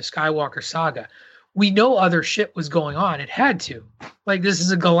rebellion through the Skywalker saga. We know other shit was going on. It had to. This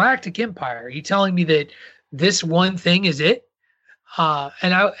is a galactic empire. Are you telling me that this one thing is it?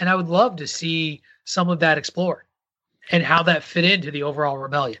 And I would love to see some of that explored and how that fit into the overall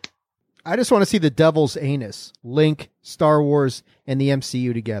rebellion. I just want to see the devil's anus link Star Wars and the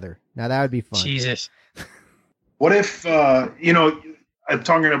MCU together. Now that would be fun. Jesus. What if I'm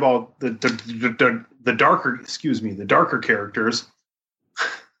talking about the darker characters.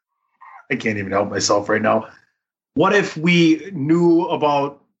 I can't even help myself right now. What if we knew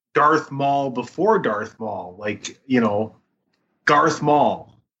about Darth Maul before Darth Maul? Garth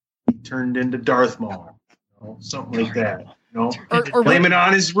Maul. He turned into Darth Maul. Something like that. Blame it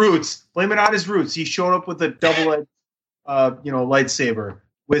on his roots. Blame it on his roots. He showed up with a double-edged lightsaber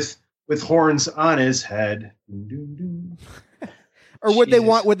with horns on his head. Or would they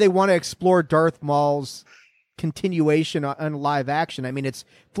want to explore Darth Maul's continuation on live action? I mean, it's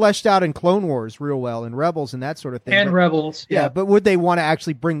fleshed out in Clone Wars real well, and Rebels and that sort of thing. And Rebels. Yeah, but would they want to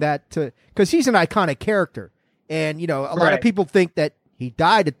actually bring that to, because he's an iconic character. And, a lot of people think that he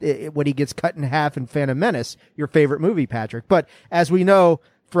died when he gets cut in half in Phantom Menace, your favorite movie, Patrick. But as we know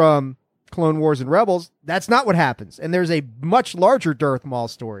from Clone Wars and Rebels, that's not what happens. And there's a much larger Darth Maul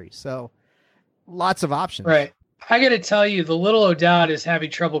story. So lots of options. Right. I got to tell you, the little O'Dowd is having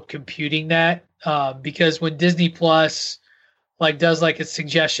trouble computing that because when Disney Plus does a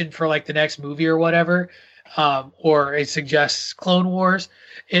suggestion for the next movie or whatever, or it suggests Clone Wars,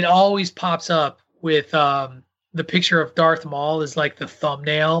 it always pops up with the picture of Darth Maul is the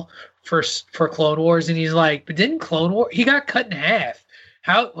thumbnail for Clone Wars, and he's like, but didn't Clone Wars, he got cut in half?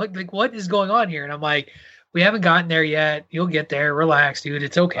 How what is going on here? And I'm like, we haven't gotten there yet. You'll get there. Relax, dude.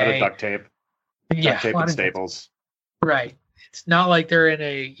 It's okay. A lot of duct tape. Yeah, duct tape and staples. Right. It's not like they're in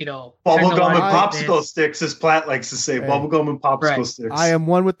a, bubblegum and popsicle sticks, as Platt likes to say. Hey, bubblegum and popsicle sticks. I am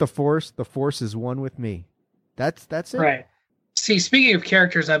one with the Force. The Force is one with me. That's it. Right. See, speaking of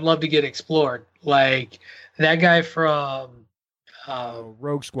characters I'd love to get explored, that guy from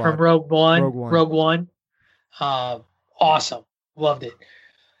Rogue Squad. From Rogue One. Awesome. Loved it.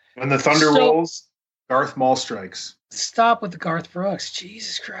 When the thunder rolls, Darth Maul strikes. Stop with the Garth Brooks.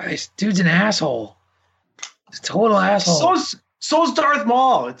 Jesus Christ. Dude's an asshole. He's a total asshole. So's Darth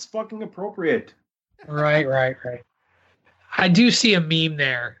Maul. It's fucking appropriate. Right. I do see a meme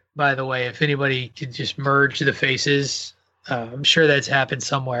there, by the way, if anybody could just merge the faces. I'm sure that's happened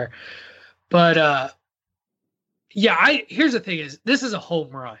somewhere. But here's the thing is, this is a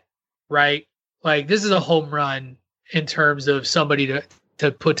home run, right? This is a home run in terms of somebody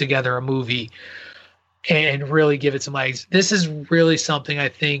to put together a movie and really give it some legs. This is really something I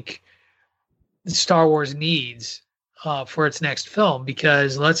think Star Wars needs for its next film,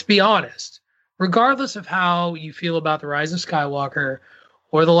 because let's be honest, regardless of how you feel about The Rise of Skywalker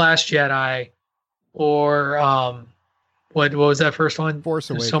or The Last Jedi or what was that first one? Force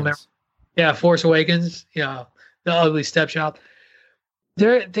Awakens. Force Awakens. Yeah, The Ugly Stepchild.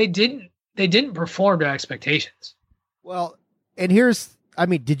 They didn't perform to expectations. Well, and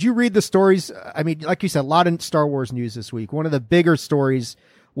did you read the stories? I mean, like you said, a lot of Star Wars news this week. One of the bigger stories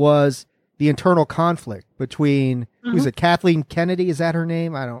was the internal conflict between who's it? Kathleen Kennedy, is that her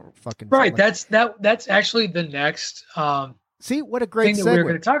name? I don't fucking right. That's actually the next. See what a great thing segue. That we were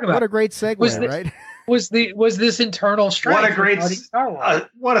going to talk about. What a great segue, right? Was this internal strife? What a great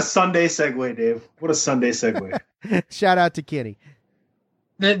what a Sunday segue, Dave. What a Sunday segue. Shout out to Kenny.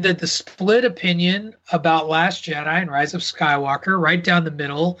 The split opinion about Last Jedi and Rise of Skywalker, right down the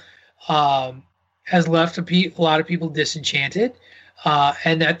middle, has left a lot of people disenchanted,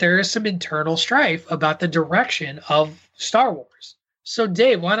 and that there is some internal strife about the direction of Star Wars. So,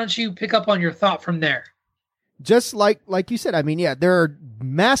 Dave, why don't you pick up on your thought from there? Just like you said, there are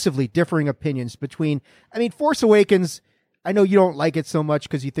massively differing opinions between. Force Awakens, I know you don't like it so much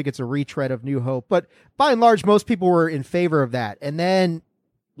because you think it's a retread of New Hope, but by and large, most people were in favor of that. And then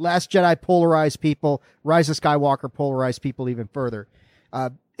Last Jedi polarized people. Rise of Skywalker polarized people even further.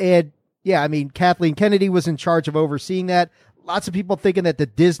 Kathleen Kennedy was in charge of overseeing that. Lots of people thinking that the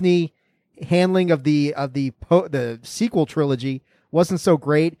Disney handling of the sequel trilogy wasn't so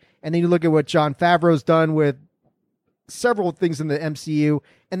great. And then you look at what Jon Favreau's done with several things in the MCU,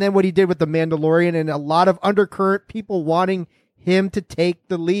 and then what he did with The Mandalorian, and a lot of undercurrent people wanting him to take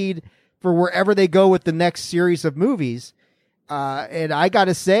the lead for wherever they go with the next series of movies. And I got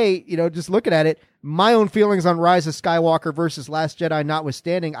to say, just looking at it, my own feelings on Rise of Skywalker versus Last Jedi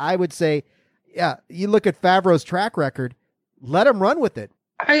notwithstanding, I would say, yeah, you look at Favreau's track record, let him run with it.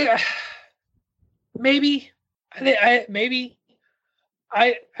 Maybe. I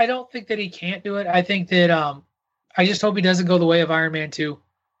don't think that he can't do it. I think that I just hope he doesn't go the way of Iron Man 2.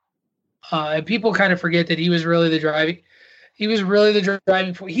 And people kind of forget that he was really the driving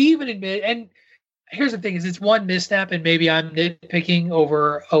force. He even admitted, and here's the thing: is it's one misstep, and maybe I'm nitpicking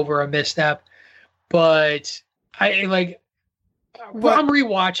over a misstep, but I'm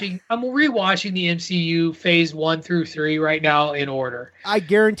rewatching the MCU phase 1 through 3 right now in order. I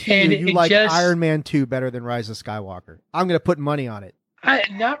guarantee you like Iron Man 2 better than Rise of Skywalker. I'm going to put money on it.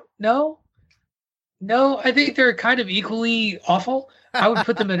 No, I think they're kind of equally awful. I would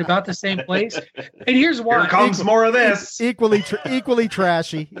put them in about the same place. And here's why. Here comes more of this. Equally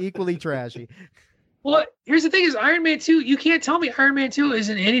trashy. Well, here's the thing is Iron Man 2, you can't tell me Iron Man 2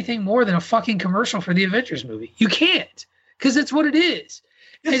 isn't anything more than a fucking commercial for the Avengers movie. You can't. Because it's what it is.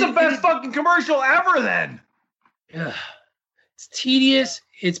 It's the best fucking commercial ever then. It's tedious.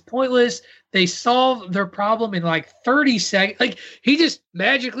 It's pointless. They solve their problem in like 30 seconds. Like he just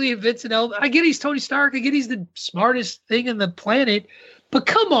magically invents an element. I get he's Tony Stark. I get he's the smartest thing on the planet. But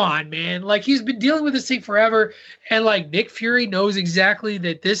come on, man. Like he's been dealing with this thing forever. And like Nick Fury knows exactly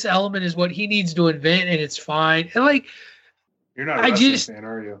that this element is what he needs to invent and it's fine. And like you're not a wrestling fan,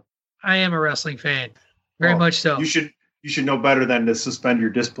 are you? I am a wrestling fan. Very much so. You should know better than to suspend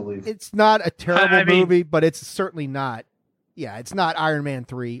your disbelief. It's not a terrible movie, but it's certainly not. Yeah, it's not Iron Man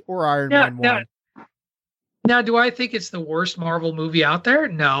 3 or Iron Man 1. Now, do I think it's the worst Marvel movie out there?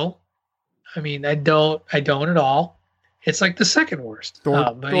 No. I mean, I don't at all. It's like the second worst.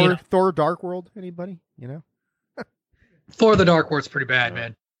 Thor Dark World, anybody? You know? Thor the Dark World's pretty bad,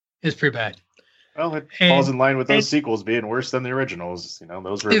 man. It's pretty bad. Well, it falls in line with those sequels being worse than the originals. You know,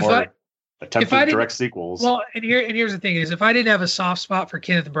 those were more attempted direct sequels. Well, and here's the thing is, if I didn't have a soft spot for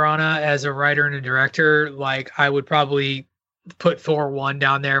Kenneth Branagh as a writer and a director, like I would probably put Thor 1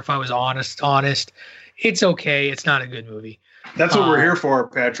 down there if I was honest. It's okay. It's not a good movie. That's what we're here for,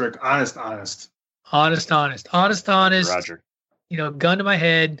 Patrick. Honest. Roger. You know, gun to my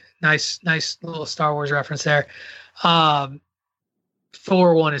head. Nice little Star Wars reference there. Thor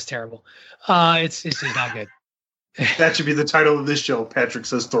 1 is terrible. It's just not good. That should be the title of this show. Patrick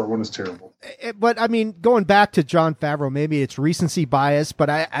says Thor 1 is terrible. But I mean, going back to Jon Favreau, maybe it's recency bias, but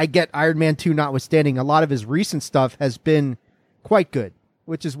I get Iron Man 2 notwithstanding. A lot of his recent stuff has been quite good,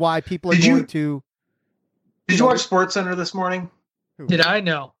 which is why people are going to. Did you watch SportsCenter this morning? Did I?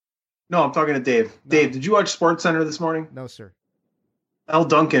 No. No, I'm talking to Dave. No. Dave, did you watch SportsCenter this morning? No, sir. Al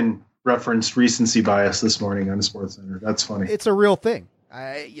Duncan referenced recency bias this morning on SportsCenter. That's funny. It's a real thing.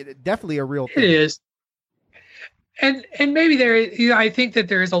 Definitely a real thing. It is. And maybe I think that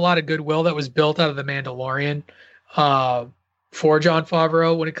there is a lot of goodwill that was built out of The Mandalorian for Jon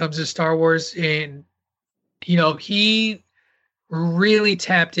Favreau when it comes to Star Wars. And, you know, he really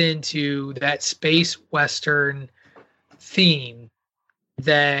tapped into that space Western theme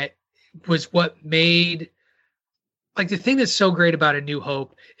that was what made, like, the thing that's so great about A New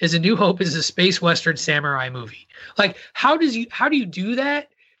Hope is a space Western samurai movie. Like, how do you do that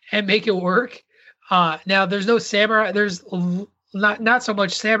and make it work? Now there's no samurai. There's not so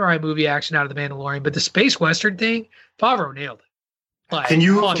much samurai movie action out of The Mandalorian, but the space Western thing, Favreau nailed it. Like, can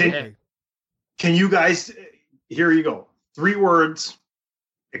you guys, here you go. 3 words.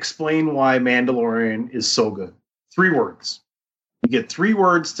 Explain why Mandalorian is so good. 3 words. You get 3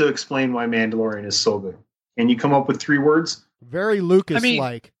 words to explain why Mandalorian is so good. Can you come up with 3 words? Very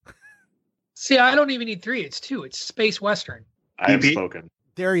Lucas-like. See, I don't even need 3. It's 2. It's space Western. I have spoken.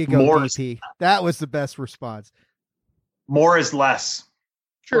 There you go, DP. That was the best response. More is less.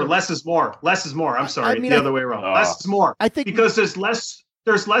 True. Or less is more. Less is more. I'm sorry. The other way around. Less is more. I think because there's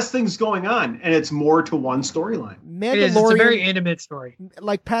less things going on, and it's more to one storyline. It's a very intimate story.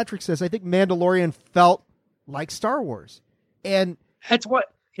 Like Patrick says, I think Mandalorian felt like Star Wars. And that's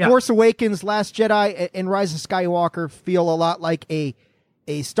what Force Awakens, Last Jedi, and Rise of Skywalker feel a lot like a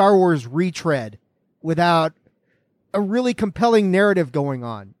Star Wars retread without a really compelling narrative going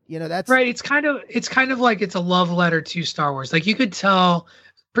on. You know, that's right. It's kind of like it's a love letter to Star Wars. Like you could tell,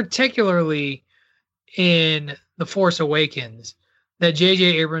 particularly in The Force Awakens, that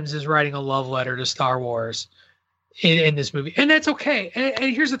J.J. Abrams is writing a love letter to Star Wars in this movie. And that's okay.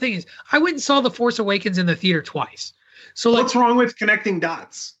 And here's the thing is, I went and saw The Force Awakens in the theater twice. So what's wrong with connecting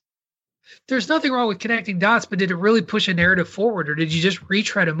dots? There's nothing wrong with connecting dots, but did it really push a narrative forward, or did you just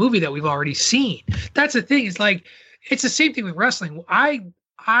retread a movie that we've already seen? That's the thing. It's like, it's the same thing with wrestling.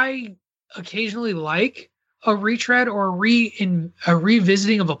 I occasionally like a retread or a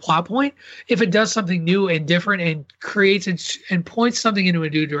revisiting of a plot point if it does something new and different and creates and points something into a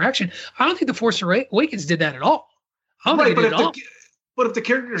new direction. I don't think The Force Awakens did that at all. I don't think it did at all. But if the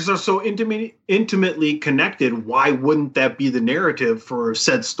characters are so intimately connected, why wouldn't that be the narrative for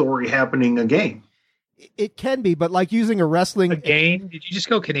said story happening again? It can be, but like using a wrestling again. Did you just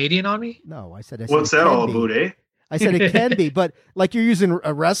go Canadian on me? No, I said what's that all about, eh? I said it can be, but like you're using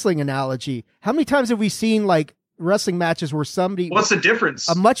a wrestling analogy. How many times have we seen like wrestling matches where somebody? What's the difference?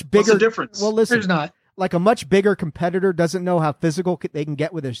 A much bigger What's the difference? Well, listen, there's not. Like a much bigger competitor doesn't know how physical they can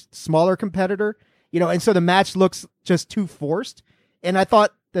get with a smaller competitor, you know, and so the match looks just too forced. And I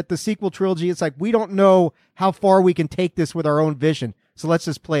thought that the sequel trilogy, it's like, we don't know how far we can take this with our own vision. So let's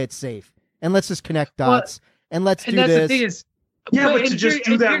just play it safe and let's just connect dots and let's do this. The thing is, but to just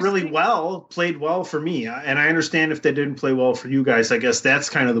do that really well, played well for me. And I understand if they didn't play well for you guys, I guess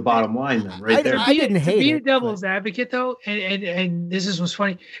that's kind of the bottom line then, right there. I didn't hate it. To be a devil's advocate though, and this is what's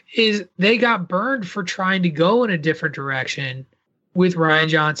funny, is they got burned for trying to go in a different direction with Rian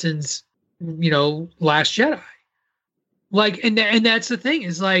Johnson's, Last Jedi. Like, and that's the thing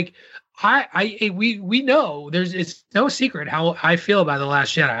is like, we know it's no secret how I feel about The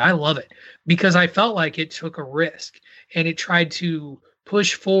Last Jedi. I love it because I felt like it took a risk and it tried to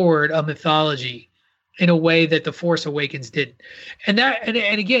push forward a mythology in a way that The Force Awakens didn't. And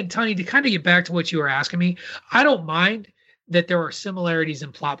again, Tony, to kind of get back to what you were asking me, I don't mind that there are similarities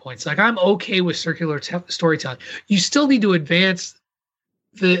in plot points. Like, I'm okay with circular storytelling. You still need to advance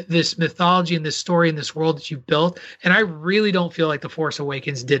this mythology and this story and this world that you've built. And I really don't feel like The Force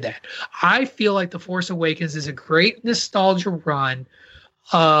Awakens did that. I feel like The Force Awakens is a great nostalgia run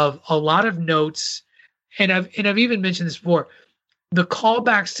of a lot of notes. And I've even mentioned this before. The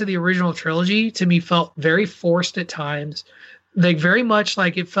callbacks to the original trilogy to me felt very forced at times. Like, very much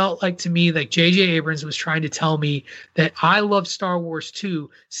like it felt like to me like J.J. Abrams was trying to tell me that I love Star Wars too.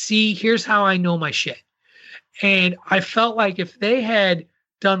 See, here's how I know my shit. And I felt like if they had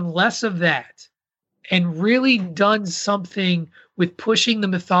done less of that and really done something with pushing the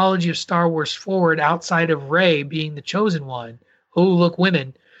mythology of Star Wars forward outside of Rey being the chosen one, oh, look,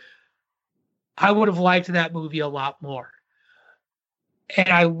 women, I would have liked that movie a lot more. And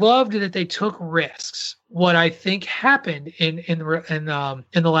I loved that they took risks. What I think happened in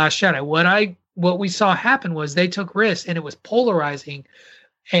The Last Jedi, what we saw happen was they took risks, and it was polarizing.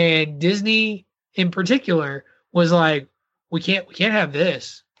 And Disney, in particular, was like, we can't have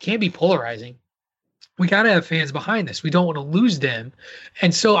this. It can't be polarizing. We got to have fans behind this. We don't want to lose them.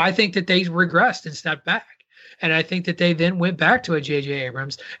 And so I think that they regressed and stepped back. And I think that they then went back to a J.J.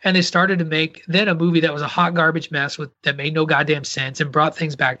 Abrams and they started to make then a movie that was a hot garbage mess that made no goddamn sense and brought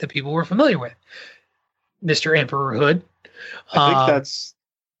things back that people were familiar with. Mr. Emperor Hood. I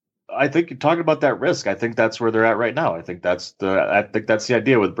think you're talking about that risk. I think that's where they're at right now. I think that's the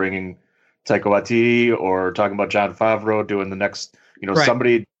idea with bringing Taika Waititi or talking about Jon Favreau doing the next, right,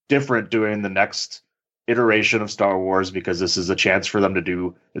 somebody different doing the next iteration of Star Wars, because this is a chance for them to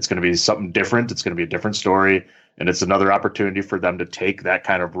do, it's going to be something different. It's going to be a different story. And it's another opportunity for them to take that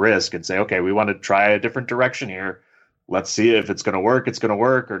kind of risk and say, okay, we want to try a different direction here. Let's see if it's going to work. It's going to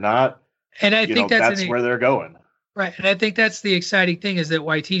work or not. And I think that's where they're going. Right. And I think that's the exciting thing is that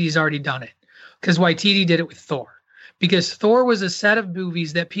Waititi's already done it, because Waititi did it with Thor. Because Thor was a set of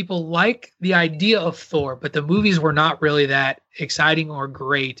movies that people like the idea of Thor, but the movies were not really that exciting or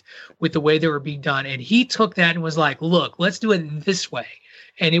great with the way they were being done. And he took that and was like, look, let's do it this way.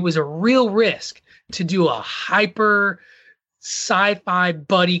 And it was a real risk to do a hyper sci-fi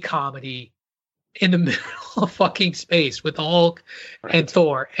buddy comedy in the middle of fucking space with Hulk and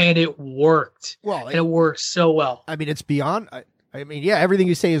Thor. And it worked. Well, and it worked so well. I mean, it's beyond... I mean, yeah, everything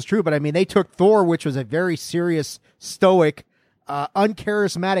you say is true, but I mean, they took Thor, which was a very serious, stoic,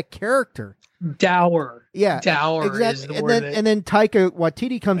 uncharismatic character. Dour. Yeah. Dour exactly. Is the word. And then Taika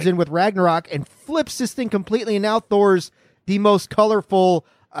Waititi comes in with Ragnarok and flips this thing completely, and now Thor's the most colorful,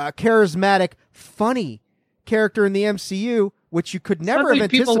 charismatic, funny character in the MCU, which you could never have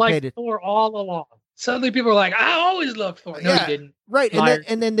anticipated. People liked Thor all along. Suddenly people are like, I always loved Thor. No, yeah, he didn't. Right.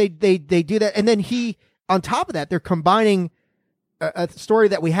 And then they do that. And then on top of that, they're combining a story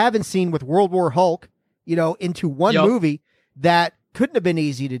that we haven't seen with World War Hulk, into one movie that couldn't have been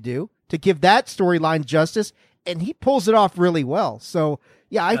easy to do, to give that storyline justice. And he pulls it off really well. So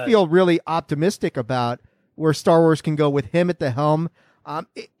yeah, I feel really optimistic about where Star Wars can go with him at the helm. And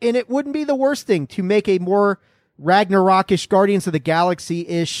it wouldn't be the worst thing to make a more Ragnarok-ish, Guardians of the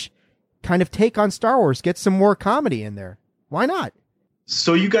Galaxy-ish kind of take on Star Wars. Get some more comedy in there. Why not?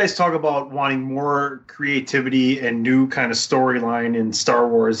 So you guys talk about wanting more creativity and new kind of storyline in Star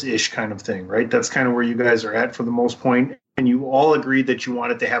Wars-ish kind of thing, right? That's kind of where you guys are at for the most point. And you all agreed that you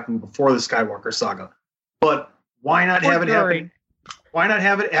want it to happen before the Skywalker saga. But why not have it happen? Why not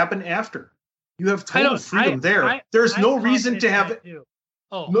have it happen after? You have total freedom there. There's no reason to have it.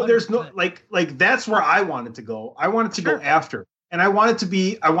 No, there's no like that's where I want it to go. I want it to go after. And I want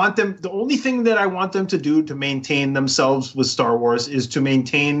them, the only thing that I want them to do to maintain themselves with Star Wars is to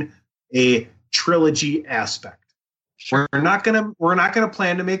maintain a trilogy aspect. Sure. We're not gonna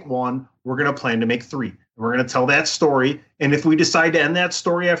plan to make one. We're gonna plan to make three. We're gonna tell that story. And if we decide to end that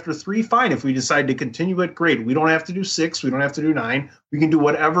story after 3, fine. If we decide to continue it, great. We don't have to do 6. We don't have to do 9. We can do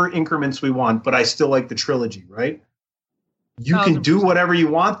whatever increments we want. But I still like the trilogy, right? You can do whatever you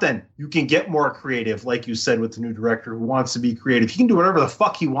want then. You can get more creative, like you said, with the new director who wants to be creative. He can do whatever the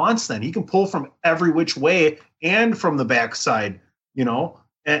fuck he wants then. He can pull from every which way and from the backside,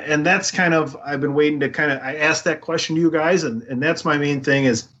 And that's kind of, I've been waiting to I asked that question to you guys, and that's my main thing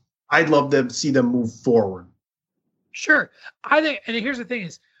is I'd love to see them move forward. Sure. I think, and here's the thing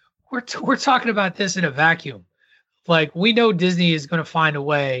is, we're talking about this in a vacuum. Like, we know Disney is going to find a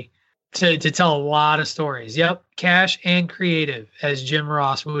way to tell a lot of stories. Yep, cash and creative, as Jim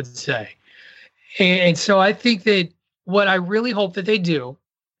Ross would say. And so I think that what I really hope that they do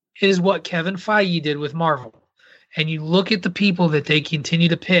is what Kevin Feige did with Marvel. And you look at the people that they continue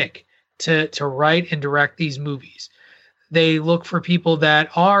to pick to write and direct these movies. They look for people that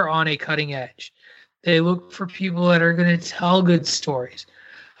are on a cutting edge. They look for people that are going to tell good stories.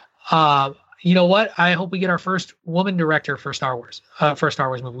 You know what? I hope we get our first woman director for Star Wars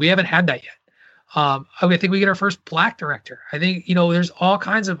movie. We haven't had that yet. I think we get our first black director. I think, there's all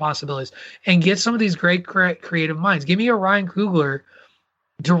kinds of possibilities. And get some of these great creative minds. Give me a Ryan Coogler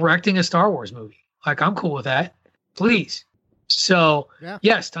directing a Star Wars movie. Like, I'm cool with that. Please. So,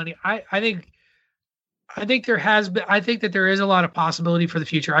 Yes, Tony, I think that there is a lot of possibility for the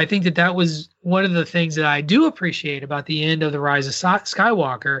future. I think that was one of the things that I do appreciate about the end of The Rise of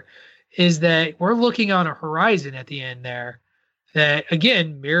Skywalker is that we're looking on a horizon at the end there that,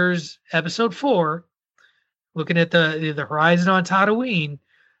 again, mirrors episode 4, looking at the horizon on Tatooine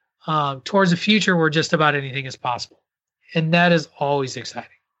towards a future where just about anything is possible. And that is always exciting.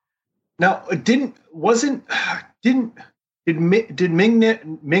 Now, did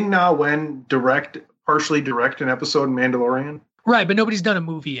Ming-Na Wen partially direct an episode in Mandalorian? Right, but nobody's done a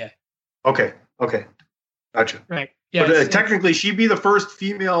movie yet. Okay, gotcha. Right, yeah. But technically, she'd be the first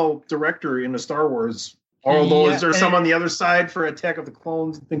female director in a Star Wars. Although, is there some on the other side for Attack of the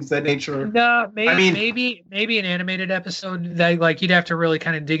Clones and things of that nature? No, maybe an animated episode that you'd have to really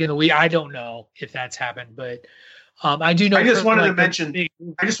kind of dig in the weeds. I don't know if that's happened, but I do know. I just wanted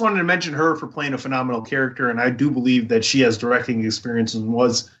to mention her for playing a phenomenal character, and I do believe that she has directing experience and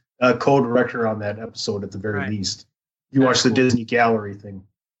was a co-director on that episode at the very least. You watched the Disney Gallery thing.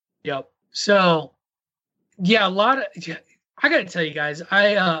 Yep. So, yeah, I got to tell you guys,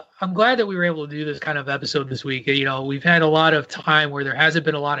 I'm glad that we were able to do this kind of episode this week. We've had a lot of time where there hasn't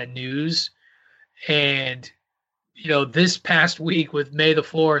been a lot of news, and this past week with May the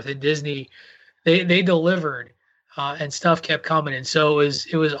 4th and Disney, they delivered. And stuff kept coming, and so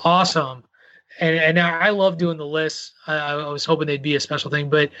it was awesome, and I love doing the lists. I was hoping they'd be a special thing,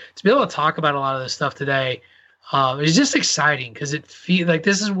 but to be able to talk about a lot of this stuff today, it's just exciting because it feels like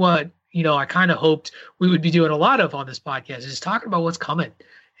this is what I kind of hoped we would be doing a lot of on this podcast, is talking about what's coming,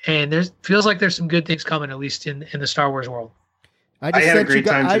 and feels like there's some good things coming, at least in the Star Wars world. I had a great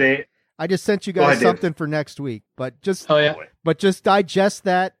time today. I just sent you guys something for next week, but just digest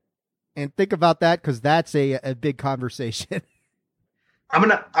that. And think about that, because that's a big conversation. I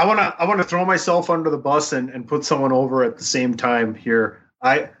want to throw myself under the bus and put someone over at the same time here.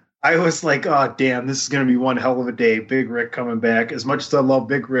 I was like, oh damn, this is going to be one hell of a day. Big Rick coming back. As much as I love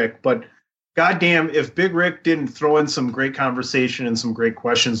Big Rick, but goddamn, if Big Rick didn't throw in some great conversation and some great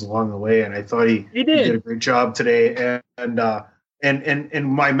questions along the way, and I thought he did a great job today. And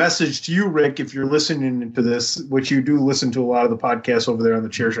my message to you, Rick, if you're listening to this, which you do listen to a lot of the podcasts over there on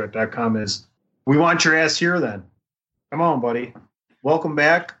thechairshot.com, is we want your ass here then. Come on, buddy. Welcome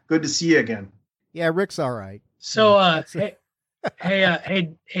back. Good to see you again. Yeah, Rick's all right. So, hey,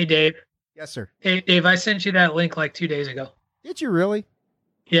 Dave. Yes, sir. Hey, Dave, I sent you that link like 2 days ago. Did you really?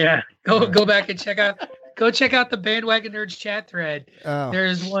 Yeah. Go back and check out the Bandwagon Nerds chat thread. Oh.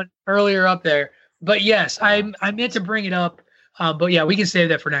 There's one earlier up there. But yes, I meant to bring it up. But yeah, we can save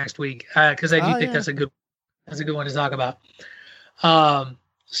that for next week because I do think that's a good one to talk about.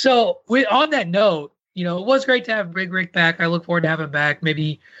 So on that note, it was great to have Big Rick back. I look forward to having him back.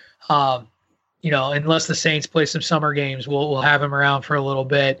 Maybe, unless the Saints play some summer games, we'll have him around for a little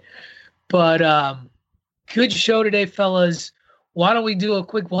bit. But good show today, fellas. Why don't we do a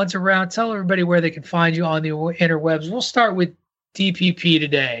quick once around? Tell everybody where they can find you on the interwebs. We'll start with DPP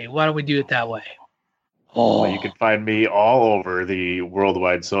today. Why don't we do it that way? Well, you can find me all over the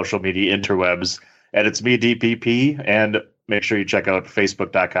worldwide social media interwebs, and it's me, DPP, and make sure you check out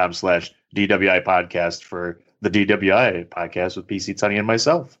facebook.com/DWI podcast for the DWI podcast with PC Tunney and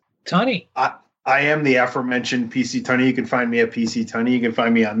myself. Tunney. I am the aforementioned PC Tunney. You can find me at PC Tunney. You can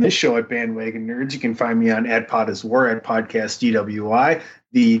find me on this show at Bandwagon Nerds. You can find me on @PodIsWar at Podcast DWI.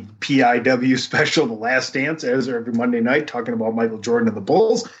 The PIW special, The Last Dance, as every Monday night, talking about Michael Jordan and the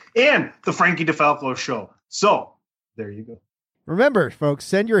Bulls, and the Frankie DeFalco Show. So, there you go. Remember, folks,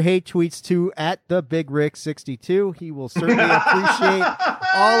 send your hate tweets to @TheBigRick62. He will certainly appreciate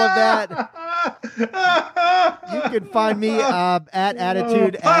all of that. You can find me at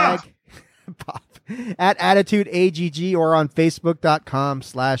AttitudeAg, at AttitudeAGG, or on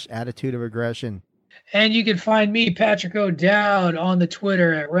Facebook.com/Attitude of Aggression. And you can find me, Patrick O'Dowd, on the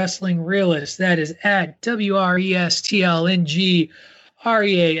Twitter at Wrestling Realist. That is at WRESTLNG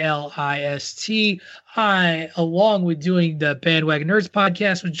REALIST. I, along with doing the Bandwagon Nerds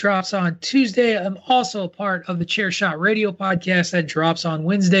podcast, which drops on Tuesday, I'm also a part of the Chair Shot Radio podcast that drops on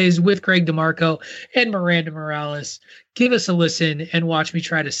Wednesdays with Greg DeMarco and Miranda Morales. Give us a listen and watch me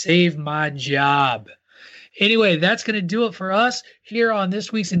try to save my job. Anyway, that's going to do it for us here on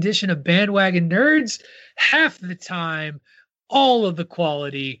this week's edition of Bandwagon Nerds. Half the time, all of the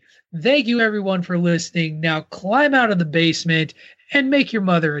quality. Thank you, everyone, for listening. Now climb out of the basement and make your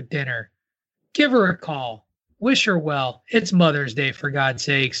mother a dinner. Give her a call. Wish her well. It's Mother's Day, for God's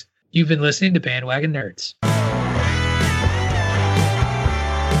sakes. You've been listening to Bandwagon Nerds.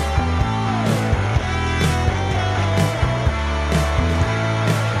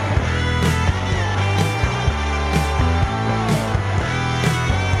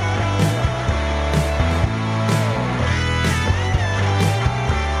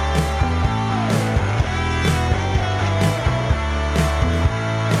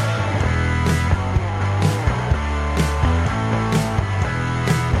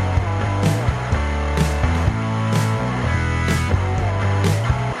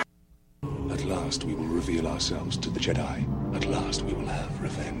 We will reveal ourselves to the Jedi. At last we will have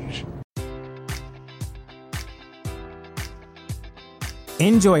revenge.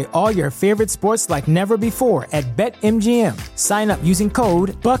 Enjoy all your favorite sports like never before at BetMGM. Sign up using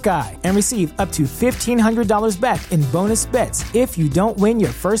code Buckeye and receive up to $1,500 back in bonus bets if you don't win your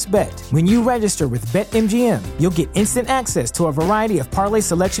first bet. When you register with BetMGM, you'll get instant access to a variety of parlay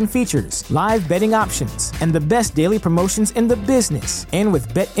selection features, live betting options, and the best daily promotions in the business. And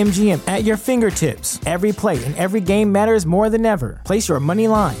with BetMGM at your fingertips, every play and every game matters more than ever. Place your money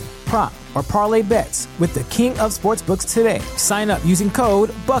line, prop, or parlay bets with the king of sportsbooks today. Sign up using code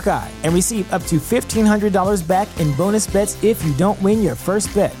Buckeye and receive up to $1,500 back in bonus bets if you don't win your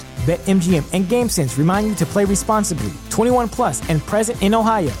first bet. BetMGM and GameSense remind you to play responsibly. 21 plus and present in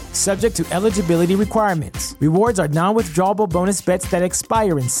Ohio, subject to eligibility requirements. Rewards are non-withdrawable bonus bets that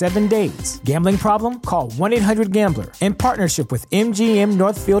expire in 7 days. Gambling problem? Call 1-800-GAMBLER. In partnership with MGM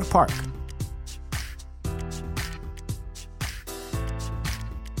Northfield Park.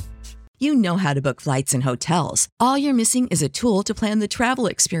 You know how to book flights and hotels. All you're missing is a tool to plan the travel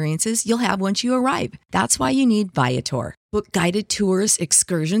experiences you'll have once you arrive. That's why you need Viator. Book guided tours,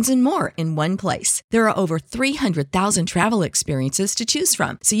 excursions, and more in one place. There are over 300,000 travel experiences to choose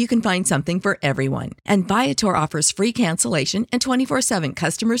from, so you can find something for everyone. And Viator offers free cancellation and 24/7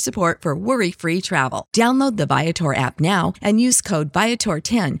 customer support for worry-free travel. Download the Viator app now and use code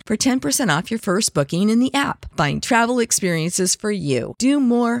Viator10 for 10% off your first booking in the app. Find travel experiences for you. Do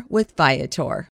more with Viator.